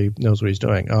he's really knows what he's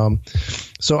doing?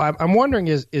 So I'm wondering,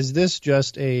 is this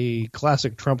just a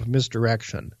classic Trump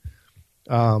misdirection?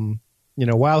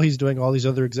 While he's doing all these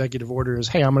other executive orders,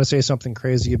 hey, I'm going to say something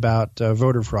crazy about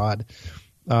voter fraud.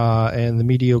 And the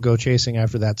media will go chasing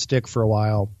after that stick for a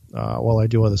while I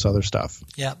do all this other stuff.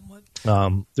 Yeah.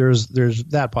 There's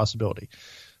that possibility.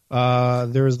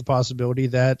 There is the possibility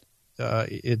that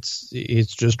it's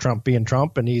just Trump being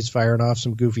Trump, and he's firing off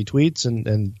some goofy tweets,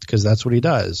 and because that's what he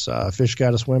does. Fish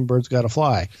got to swim, birds got to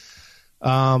fly.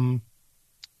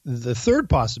 the third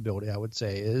possibility I would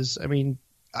say is, I mean,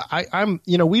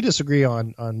 we disagree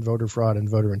on voter fraud and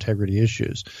voter integrity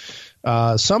issues.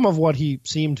 Some of what he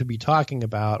seemed to be talking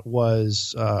about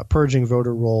was purging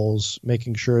voter rolls,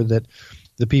 making sure that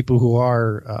the people who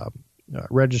are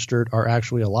registered are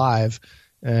actually alive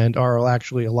and are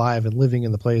actually alive and living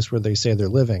in the place where they say they're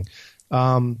living.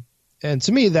 And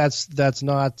to me, that's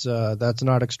not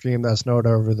extreme. That's not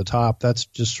over the top. That's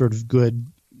just sort of good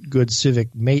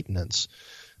civic maintenance.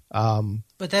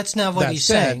 But that's not what he's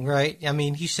saying, right? I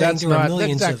mean, he's saying there are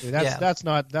millions of that's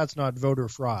not voter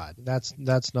fraud. That's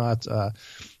not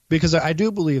because I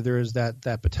do believe there is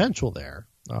that potential there.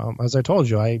 As I told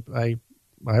you, I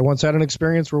once had an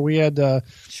experience where we had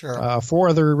 4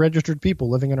 other registered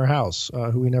people living in our house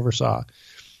who we never saw,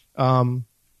 and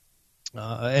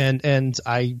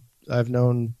I've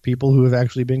known people who have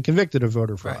actually been convicted of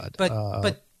voter fraud.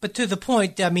 Right. But to the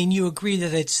point, I mean, you agree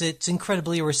that it's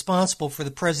incredibly irresponsible for the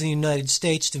President of the United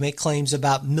States to make claims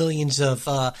about millions of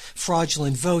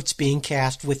fraudulent votes being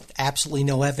cast with absolutely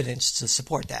no evidence to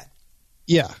support that.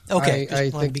 Yeah. Okay.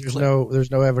 I think there's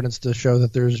no evidence to show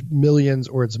that there's millions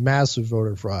or it's massive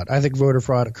voter fraud. I think voter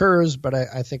fraud occurs, but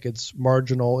I think it's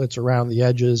marginal. It's around the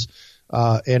edges,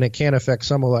 and it can affect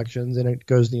some elections, and it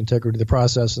goes to the integrity of the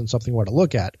process and something we want to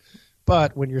look at.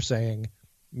 But when you're saying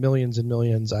millions and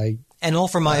millions, and all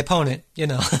for my opponent,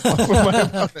 All for my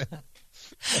opponent.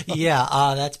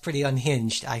 Yeah, that's pretty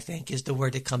unhinged, I think, is the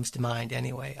word that comes to mind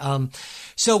anyway.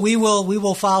 So we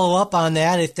will follow up on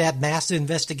that if that massive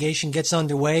investigation gets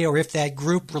underway, or if that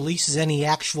group releases any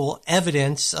actual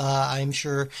evidence. I'm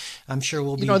sure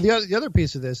we'll be. The other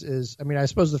piece of this is, I mean, I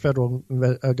suppose the federal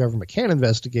government can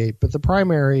investigate, but the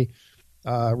primary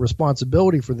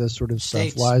responsibility for this sort of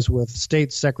stuff lies with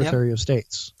state secretary of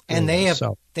states. And they have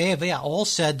all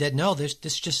said that no, this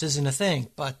just isn't a thing.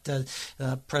 But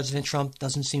President Trump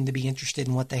doesn't seem to be interested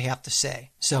in what they have to say.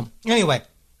 So anyway,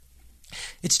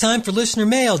 it's time for listener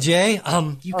mail, Jay.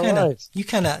 You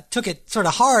kind of took it sort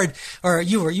of hard, or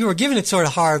you were giving it sort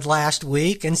of hard last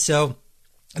week, and so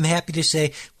I'm happy to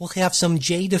say we'll have some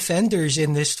J Defenders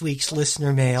in this week's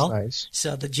listener mail. Nice.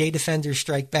 So the J Defenders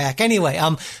strike back. Anyway,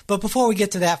 but before we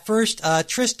get to that, first,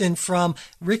 Tristan from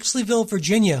Rixleyville,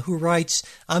 Virginia, who writes,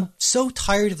 I'm so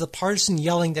tired of the partisan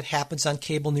yelling that happens on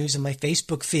cable news and my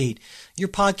Facebook feed. Your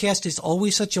podcast is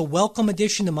always such a welcome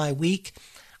addition to my week.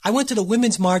 I went to the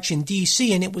Women's March in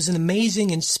D.C., and it was an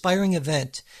amazing, inspiring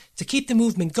event. To keep the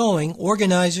movement going,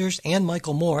 organizers and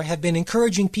Michael Moore have been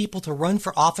encouraging people to run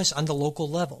for office on the local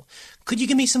level. Could you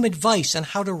give me some advice on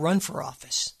how to run for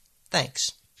office?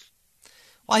 Thanks.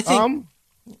 Well, I think...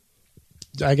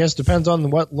 I guess depends on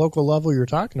what local level you're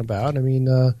talking about. I mean,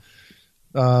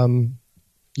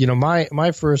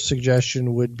 my first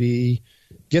suggestion would be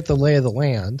get the lay of the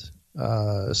land.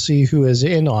 See who is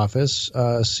in office,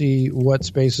 see what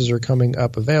spaces are coming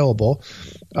up available.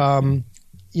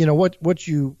 What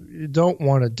you don't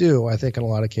want to do, I think, in a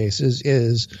lot of cases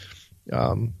is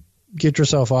get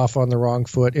yourself off on the wrong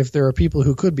foot. If there are people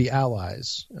who could be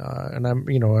allies, and I'm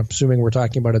assuming we're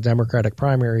talking about a Democratic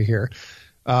primary here,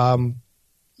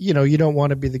 you don't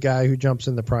want to be the guy who jumps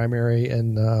in the primary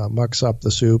and mucks up the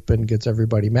soup and gets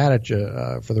everybody mad at you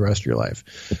for the rest of your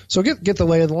life. So get the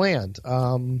lay of the land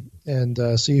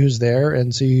and see who's there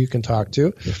and see who you can talk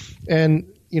to, and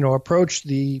approach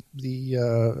the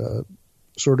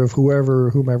sort of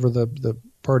whomever the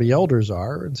party elders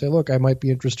are and say, look, I might be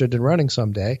interested in running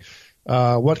someday.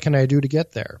 What can I do to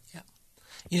get there? Yeah.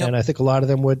 And I think a lot of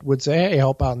them would say, hey,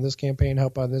 help out in this campaign,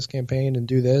 and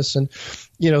do this, and,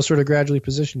 sort of gradually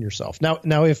position yourself.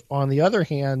 Now, if on the other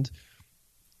hand,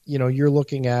 you're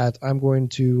looking at, I'm going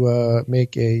to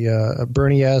make a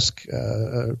Bernie-esque,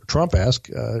 Trump-esque,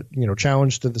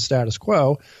 challenge to the status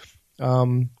quo,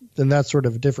 then that's sort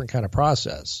of a different kind of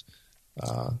process.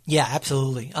 Yeah,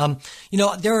 absolutely.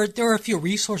 There are a few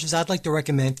resources I'd like to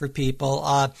recommend for people.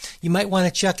 You might want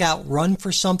to check out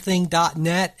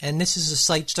runforsomething.net, and this is a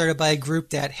site started by a group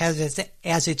that has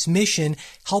as its mission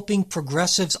helping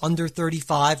progressives under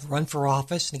 35 run for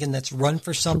office. And again, that's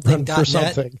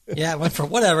runforsomething.net. Yeah,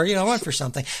 run for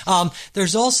something.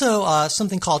 There's also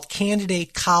something called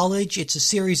Candidate College. It's a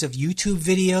series of YouTube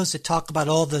videos that talk about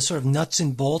all the sort of nuts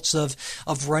and bolts of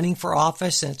running for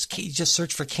office, and you just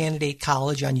search for Candidate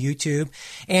College on YouTube.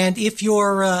 And if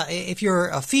you're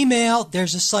a female,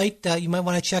 there's a site that you might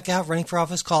want to check out running for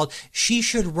office called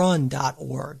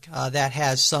sheshouldrun.org that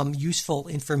has some useful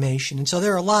information. And so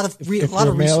there are a lot of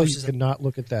resources. You could not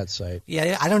look at that site.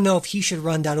 Yeah, I don't know if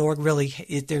heshouldrun.org really,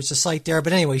 there's a site there,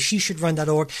 but anyway,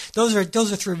 sheshouldrun.org. Those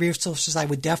are 3 resources I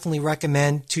would definitely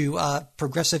recommend to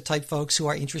progressive type folks who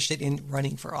are interested in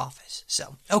running for office.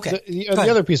 So, okay. The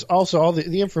other piece, also, all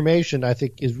the information I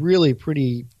think is really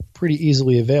pretty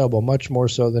easily available, much more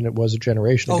so than it was a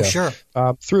generation ago. Oh, sure.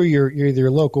 Through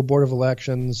your local board of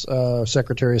elections,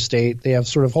 Secretary of State, they have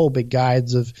sort of whole big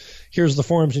guides of here's the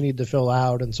forms you need to fill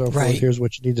out and so forth. Right. Here's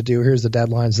what you need to do. Here's the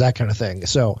deadlines, that kind of thing.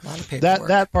 So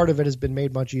that part of it has been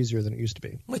made much easier than it used to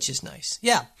be. Which is nice.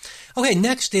 Yeah. Okay.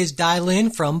 Next is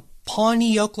Dial-In from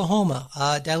Pawnee, Oklahoma.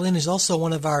 Dial-In is also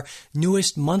one of our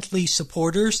newest monthly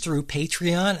supporters through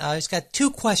Patreon. He's got 2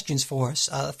 questions for us.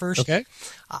 First, okay.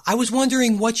 I was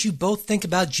wondering what you both think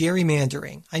about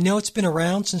gerrymandering. I know it's been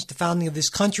around since the founding of this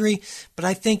country, but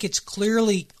I think it's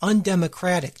clearly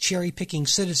undemocratic, cherry-picking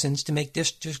citizens to make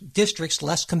districts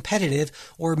less competitive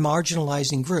or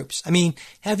marginalizing groups. I mean,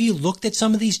 have you looked at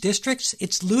some of these districts?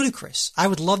 It's ludicrous. I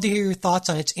would love to hear your thoughts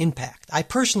on its impact. I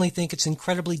personally think it's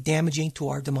incredibly damaging to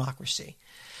our democracy.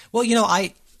 Well,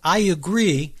 I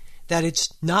agree that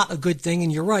it's not a good thing,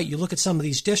 and you're right. You look at some of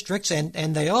these districts,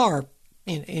 and they are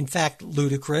in fact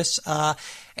ludicrous. I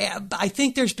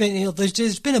think there's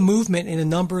been a movement in a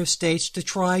number of states to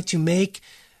try to make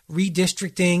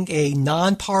redistricting a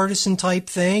nonpartisan type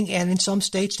thing, and in some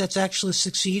states that's actually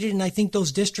succeeded, and I think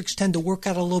those districts tend to work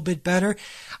out a little bit better.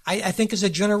 I think as a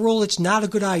general rule, it's not a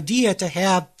good idea to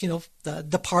have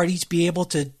the parties be able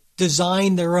to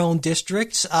design their own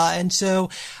districts. And so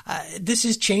this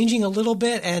is changing a little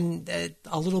bit, and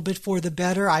a little bit for the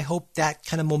better. I hope that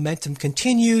kind of momentum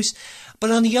continues. But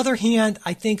on the other hand,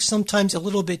 I think sometimes a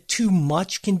little bit too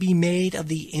much can be made of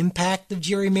the impact of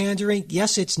gerrymandering.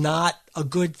 Yes, it's not a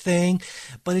good thing,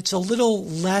 but it's a little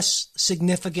less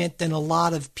significant than a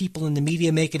lot of people in the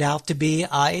media make it out to be.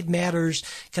 It matters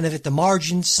kind of at the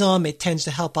margins some. It tends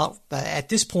to help out, at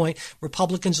this point,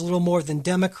 Republicans a little more than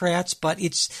Democrats, but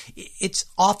it's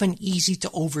often easy to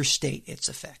overstate its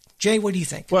effect. Jay, what do you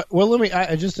think? Well, let me,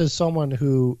 just as someone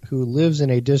who lives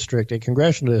in a district, a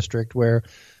congressional district where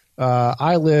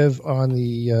I live on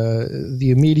the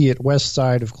immediate west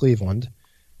side of Cleveland,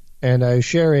 and I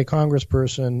share a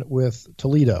congressperson with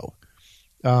Toledo,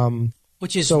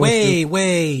 which is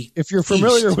way. If you're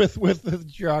familiar with the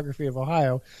geography of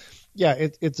Ohio, yeah,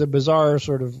 it's a bizarre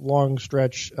sort of long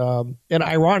stretch. And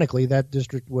ironically, that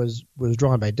district was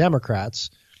drawn by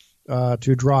Democrats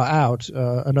to draw out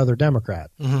another Democrat.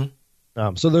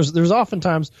 Mm-hmm. So there's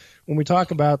oftentimes when we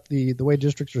talk about the way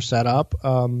districts are set up,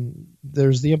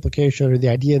 there's the implication or the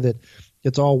idea that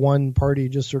it's all one party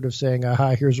just sort of saying,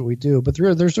 aha, here's what we do. But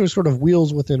there's sort of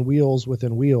wheels within wheels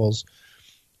within wheels.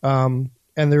 And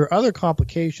there are other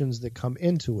complications that come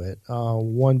into it,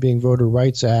 one being Voter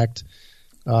Rights Act,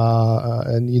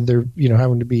 and either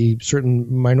having to be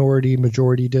certain minority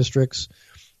majority districts,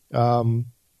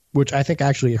 which I think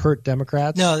actually hurt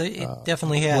Democrats. No, it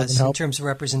definitely has in terms of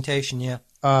representation. Yeah.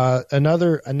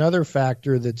 Another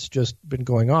factor that's just been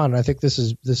going on, and I think this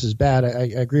is bad.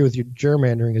 I agree with you.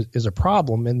 Gerrymandering is a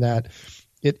problem in that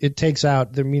it takes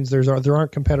out. That means there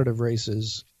aren't competitive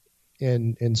races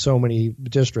in so many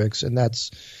districts, and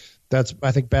that's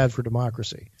I think bad for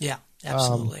democracy. Yeah,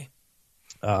 absolutely.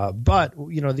 But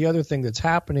the other thing that's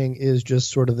happening is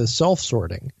just sort of the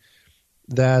self-sorting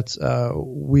that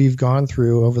we've gone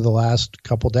through over the last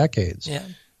couple decades. Yeah.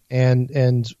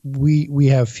 And we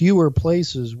have fewer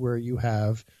places where you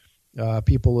have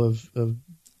people of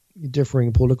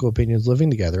differing political opinions living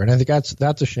together, and I think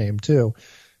that's a shame too.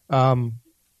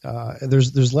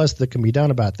 There's less that can be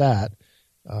done about that.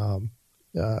 And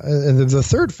the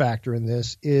third factor in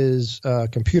this is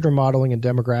computer modeling and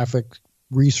demographic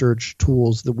research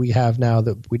tools that we have now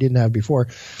that we didn't have before.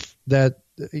 That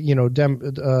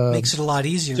makes it a lot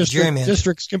easier.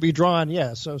 Districts can be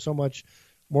drawn, so much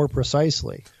more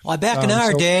precisely. Well, back in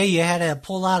our day, you had to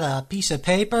pull out a piece of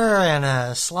paper and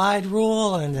a slide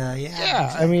rule, and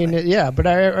exactly. But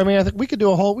I think we could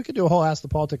do a whole Ask the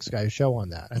Politics Guys show on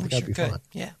that. I think that'd be fun.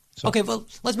 Yeah. So. Okay, well,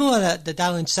 let's move on to the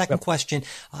Dial-In's second question.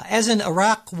 As an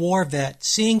Iraq war vet,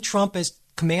 seeing Trump as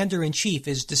commander-in-chief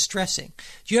is distressing.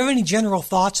 Do you have any general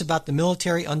thoughts about the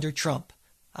military under Trump?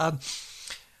 I'll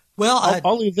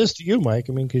leave this to you, Mike.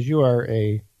 I mean, because you are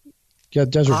a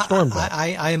Desert Storm vet.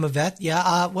 I am a vet. Yeah.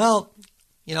 I'm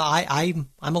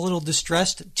a little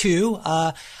distressed too.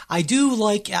 I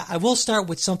will start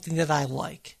with something that I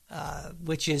like,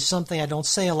 which is something I don't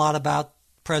say a lot about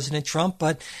President Trump,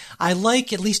 but I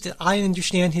like, at least I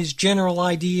understand his general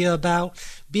idea about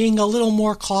being a little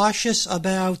more cautious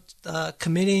about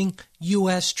committing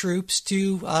U.S. troops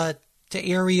to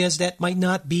areas that might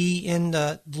not be in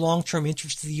the long-term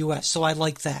interest of the U.S. So I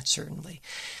like that, certainly.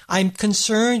 I'm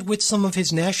concerned with some of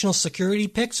his national security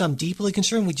picks. I'm deeply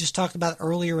concerned. We just talked about it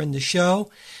earlier in the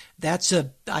show. That's,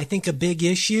 I think, a big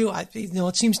issue.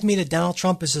 It seems to me that Donald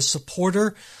Trump is a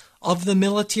supporter of the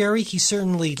military. He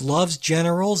certainly loves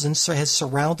generals and has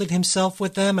surrounded himself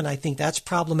with them, and I think that's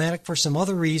problematic for some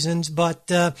other reasons.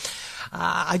 But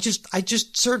I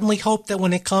just certainly hope that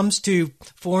when it comes to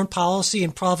foreign policy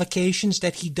and provocations,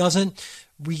 that he doesn't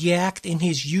react in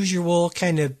his usual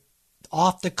kind of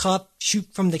off-the-cuff,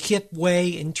 shoot-from-the-hip way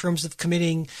in terms of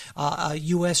committing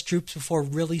U.S. troops before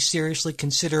really seriously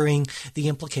considering the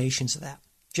implications of that.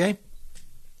 Jay?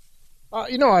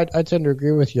 I tend to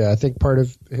agree with you. I think part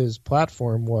of his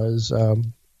platform was,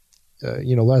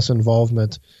 less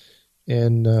involvement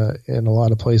in a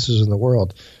lot of places in the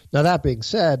world. Now, that being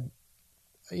said,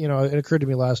 it occurred to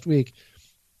me last week,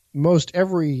 most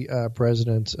every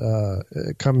president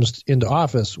comes into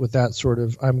office with that sort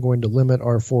of, I'm going to limit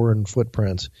our foreign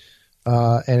footprint.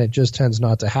 And it just tends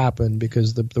not to happen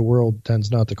because the world tends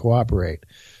not to cooperate.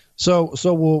 So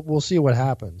we'll see what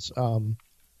happens.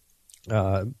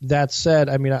 That said,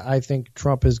 I think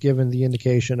Trump has given the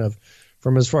indication of,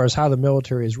 from as far as how the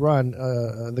military is run,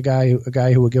 a guy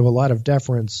who will give a lot of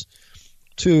deference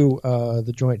to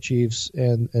the Joint Chiefs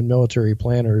and military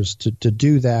planners to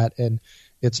do that, and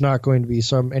it's not going to be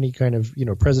any kind of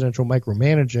presidential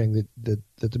micromanaging that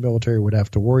the military would have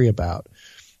to worry about.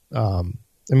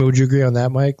 Would you agree on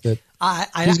that, Mike? That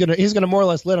he's gonna more or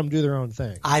less let them do their own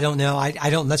thing. I don't know. I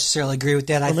don't necessarily agree with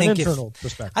that. From an internal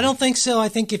perspective. I don't think so. I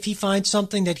think if he finds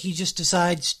something that he just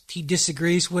decides he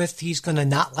disagrees with, he's going to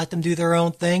not let them do their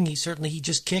own thing. He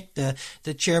just kicked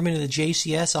the chairman of the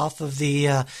JCS off of the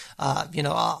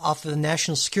off of the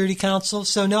National Security Council.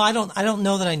 So no, I don't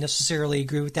know that I necessarily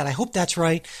agree with that. I hope that's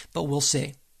right, but we'll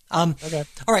see. Okay.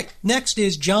 All right. Next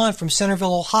is John from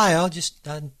Centerville, Ohio. Just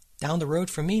down the road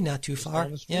from me, not too far.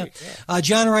 Yeah.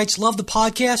 John writes, love the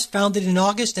podcast, found it in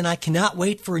August, and I cannot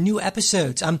wait for new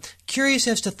episodes. I'm curious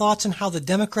as to thoughts on how the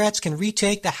Democrats can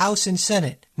retake the House and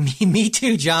Senate. Me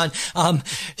too, John.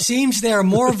 Seems they're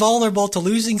more vulnerable to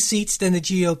losing seats than the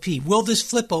GOP. Will this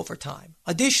flip over time?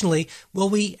 Additionally, will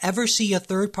we ever see a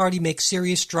third party make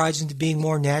serious strides into being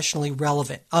more nationally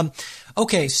relevant?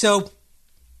 Okay, so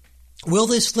will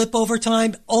this flip over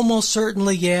time? Almost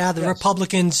certainly, yeah. The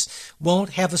Republicans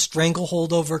won't have a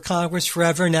stranglehold over Congress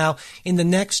forever. Now, in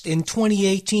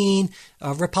 2018,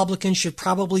 Republicans should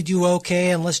probably do okay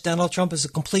unless Donald Trump is a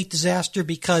complete disaster,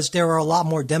 because there are a lot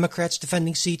more Democrats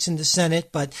defending seats in the Senate,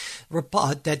 but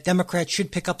that Democrats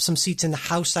should pick up some seats in the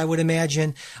House, I would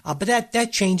imagine. But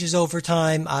that changes over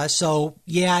time. So,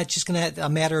 yeah, it's just going to a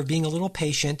matter of being a little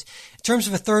patient. In terms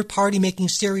of a third party making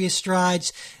serious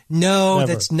strides, no,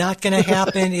 Never. That's not going to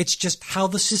happen. It's just how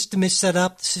the system is set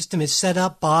up. The system is set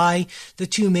up by the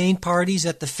two main parties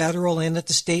at the federal and at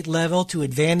the state level to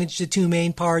advantage the two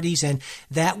main parties, and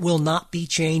that will not be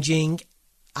changing,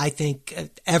 I think,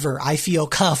 ever. I feel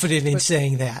confident in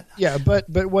saying that. Yeah, but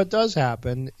what does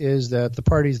happen is that the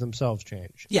parties themselves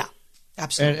change. Yeah,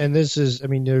 absolutely. And this is,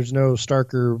 there's no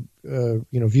starker,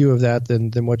 view of that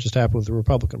than what just happened with the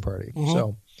Republican Party. Mm-hmm.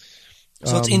 So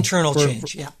it's internal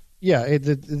change, yeah. Yeah,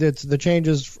 it's the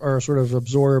changes are sort of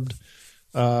absorbed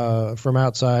from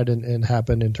outside and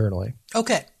happen internally.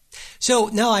 Okay. So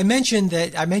now I mentioned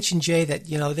Jay that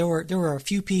there were a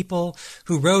few people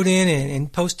who wrote in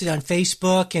and posted on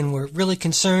Facebook and were really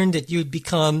concerned that you'd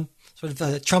become sort of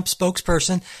a Trump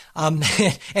spokesperson,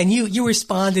 and you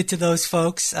responded to those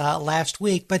folks last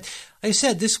week. But like I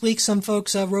said, this week some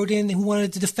folks wrote in who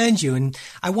wanted to defend you, and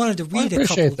I wanted to read a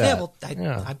couple.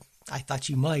 That. I thought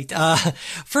you might.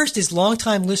 First is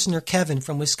longtime listener Kevin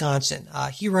from Wisconsin.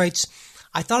 He writes,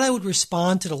 I thought I would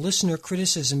respond to the listener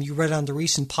criticism you read on the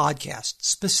recent podcast,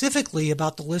 specifically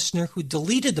about the listener who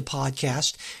deleted the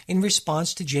podcast in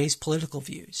response to Jay's political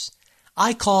views.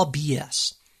 I call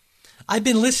BS. I've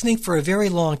been listening for a very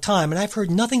long time, and I've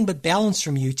heard nothing but balance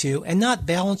from you two, and not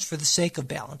balance for the sake of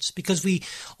balance, because we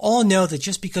all know that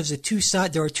just because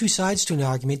there are two sides to an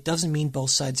argument doesn't mean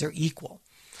both sides are equal.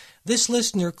 This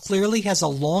listener clearly has a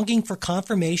longing for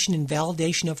confirmation and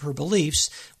validation of her beliefs,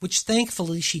 which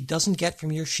thankfully she doesn't get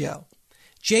from your show.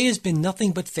 Jay has been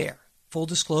nothing but fair. Full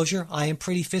disclosure, I am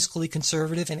pretty fiscally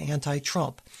conservative and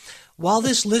anti-Trump. What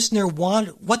this listener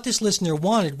wanted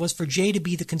was for Jay to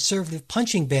be the conservative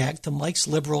punching bag to Mike's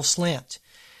liberal slant.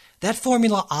 That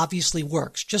formula obviously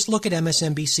works. Just look at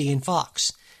MSNBC and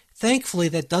Fox. Thankfully,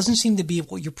 that doesn't seem to be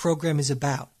what your program is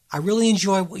about. I really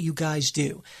enjoy what you guys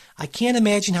do. I can't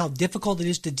imagine how difficult it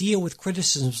is to deal with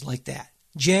criticisms like that.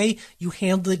 Jay, you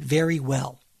handled it very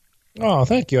well. Oh,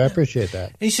 thank you. I appreciate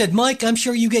that. And he said, Mike, I'm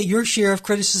sure you get your share of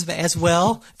criticism as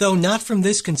well, though not from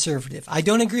this conservative. I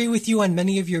don't agree with you on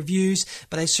many of your views,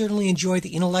 but I certainly enjoy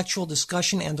the intellectual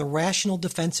discussion and the rational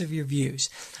defense of your views.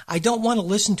 I don't want to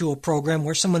listen to a program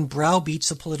where someone browbeats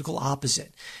the political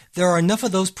opposite. There are enough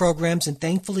of those programs, and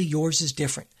thankfully yours is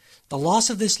different. The loss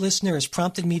of this listener has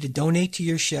prompted me to donate to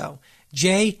your show.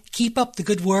 Jay, keep up the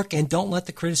good work and don't let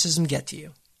the criticism get to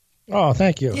you. Oh,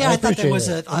 thank you. Yeah, I thought that was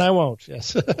and I won't,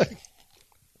 yes.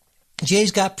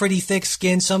 Jay's got pretty thick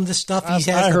skin. Some of the stuff he's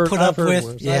had to put up with.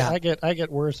 Worse. Yeah, I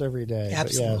get worse every day.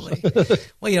 Absolutely.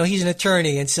 Yes. Well, he's an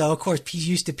attorney, and so, of course, he's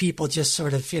used to people just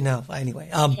sort of, anyway.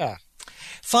 Yeah.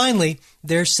 Finally,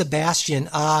 there's Sebastian.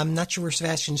 I'm not sure where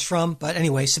Sebastian's from, but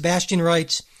anyway, Sebastian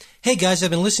writes, Hey guys, I've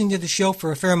been listening to the show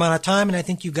for a fair amount of time, and I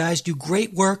think you guys do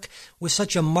great work. With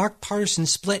such a marked partisan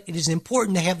split, it is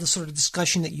important to have the sort of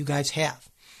discussion that you guys have.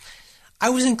 I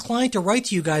was inclined to write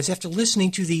to you guys after listening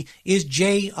to the Is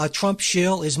Jay a Trump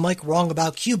shill? Is Mike wrong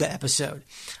about Cuba episode?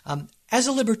 As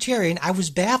a libertarian, I was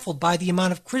baffled by the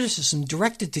amount of criticism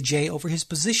directed to Jay over his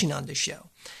position on the show.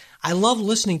 I love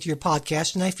listening to your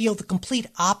podcast, and I feel the complete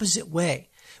opposite way.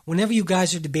 Whenever you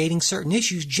guys are debating certain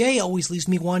issues, Jay always leaves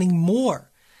me wanting more.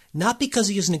 Not because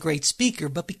he isn't a great speaker,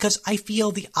 but because I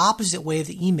feel the opposite way of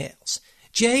the emails.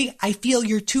 Jay, I feel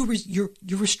you're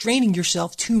restraining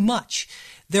yourself too much.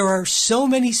 There are so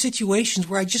many situations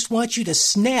where I just want you to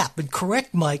snap and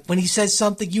correct Mike when he says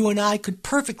something you and I could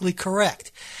perfectly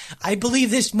correct. I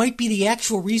believe this might be the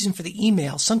actual reason for the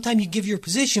email. Sometimes you give your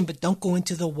position, but don't go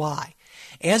into the why.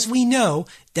 As we know,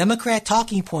 Democrat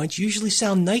talking points usually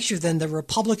sound nicer than the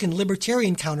Republican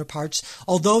libertarian counterparts,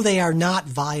 although they are not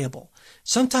viable.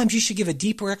 Sometimes you should give a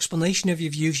deeper explanation of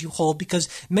your views you hold because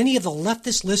many of the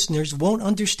leftist listeners won't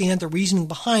understand the reasoning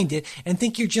behind it and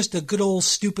think you're just a good old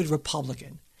stupid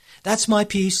Republican. That's my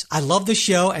piece. I love the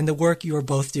show and the work you are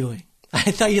both doing.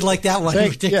 I thought you'd like that one.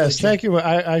 Yes, thank you.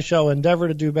 I shall endeavor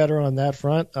to do better on that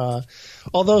front.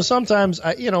 Although sometimes,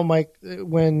 Mike,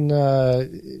 when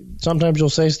sometimes you'll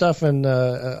say stuff and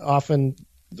often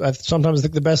I sometimes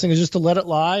think the best thing is just to let it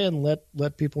lie and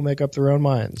let people make up their own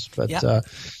minds. But yep.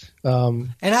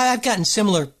 And I've gotten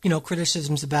similar,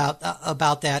 criticisms about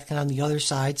that, kind of on the other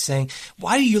side, saying,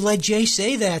 "Why do you let Jay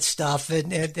say that stuff?"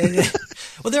 And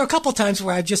well, there are a couple of times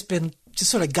where I've just been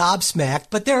sort of gobsmacked,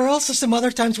 but there are also some other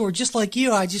times where, just like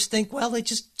you, I just think, well, it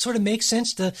just sort of makes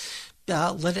sense to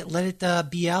let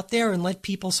it be out there and let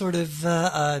people sort of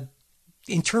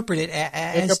interpret it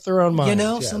as make up their own minds.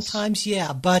 Yes. Sometimes,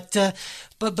 yeah, but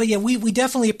yeah, we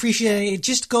definitely appreciate it. It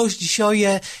just goes to show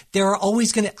you there are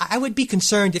always I would be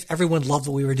concerned if everyone loved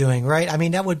what we were doing, right? I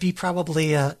mean, that would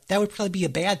probably be a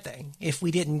bad thing if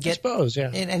we didn't get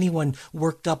anyone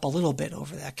worked up a little bit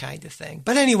over that kind of thing.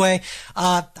 But anyway,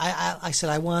 I said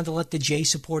I wanted to let the Jay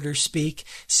supporters speak.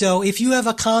 So if you have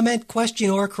a comment, question,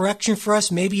 or a correction for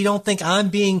us, maybe you don't think I'm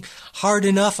being hard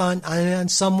enough on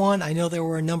someone. I know there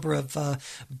were a number of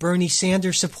Bernie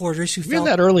Sanders supporters who felt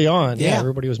that early on. Yeah,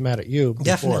 everybody was mad at you.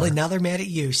 Definitely. Now they're mad at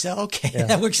you. So, okay,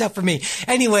 that works out for me.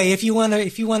 Anyway, if you want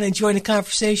to join the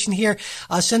conversation here,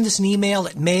 send us an email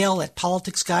at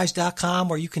mail@politicsguys.com,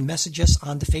 or you can message us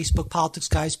on the Facebook Politics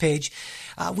Guys page.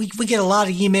 We get a lot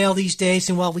of email these days,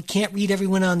 and while we can't read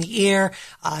everyone on the air,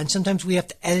 and sometimes we have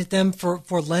to edit them for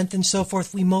length and so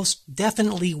forth, we most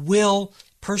definitely will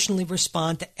personally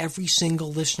respond to every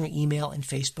single listener email and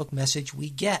Facebook message we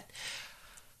get.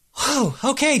 Oh,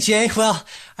 okay, Jay. Well,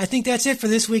 I think that's it for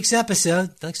this week's episode.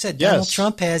 Like I said, Donald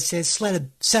Trump has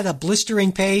set a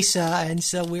blistering pace, and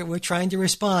so we're trying to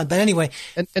respond. But anyway,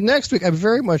 and next week, I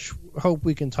very much hope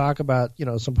we can talk about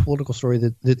some political story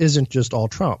that isn't just all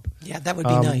Trump. Yeah, that would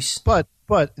be nice. But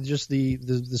just the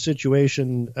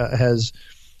situation has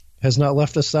not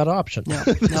left us that option.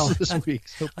 No, this week.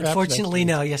 So unfortunately,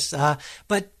 no. Yes,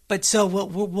 But so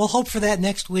we'll hope for that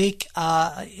next week.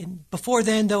 Before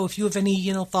then, though, if you have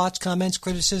any thoughts, comments,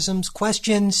 criticisms,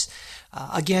 questions,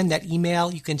 again, that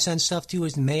email you can send stuff to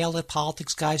is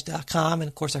mail@politicsguys.com, and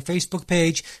of course our Facebook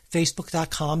page,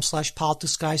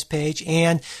 facebook.com/politicsguys page,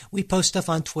 and we post stuff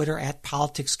on Twitter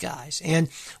 @politicsguys. And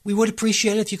we would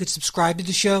appreciate it if you could subscribe to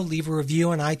the show, leave a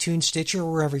review on iTunes, Stitcher, or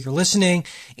wherever you're listening,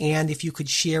 and if you could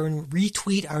share and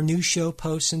retweet our new show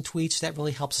posts and tweets, that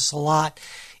really helps us a lot.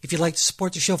 If you'd like to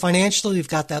support the show financially, we've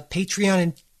got the Patreon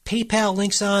and PayPal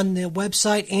links on the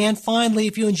website. And finally,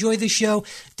 if you enjoy the show,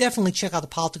 definitely check out the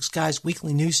Politics Guys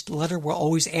weekly newsletter. We're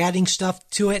always adding stuff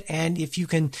to it. And if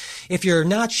you're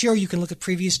not sure, you can look at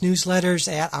previous newsletters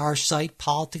at our site,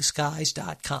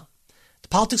 politicsguys.com.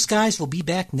 Politics Guys will be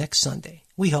back next Sunday.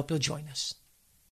 We hope you'll join us.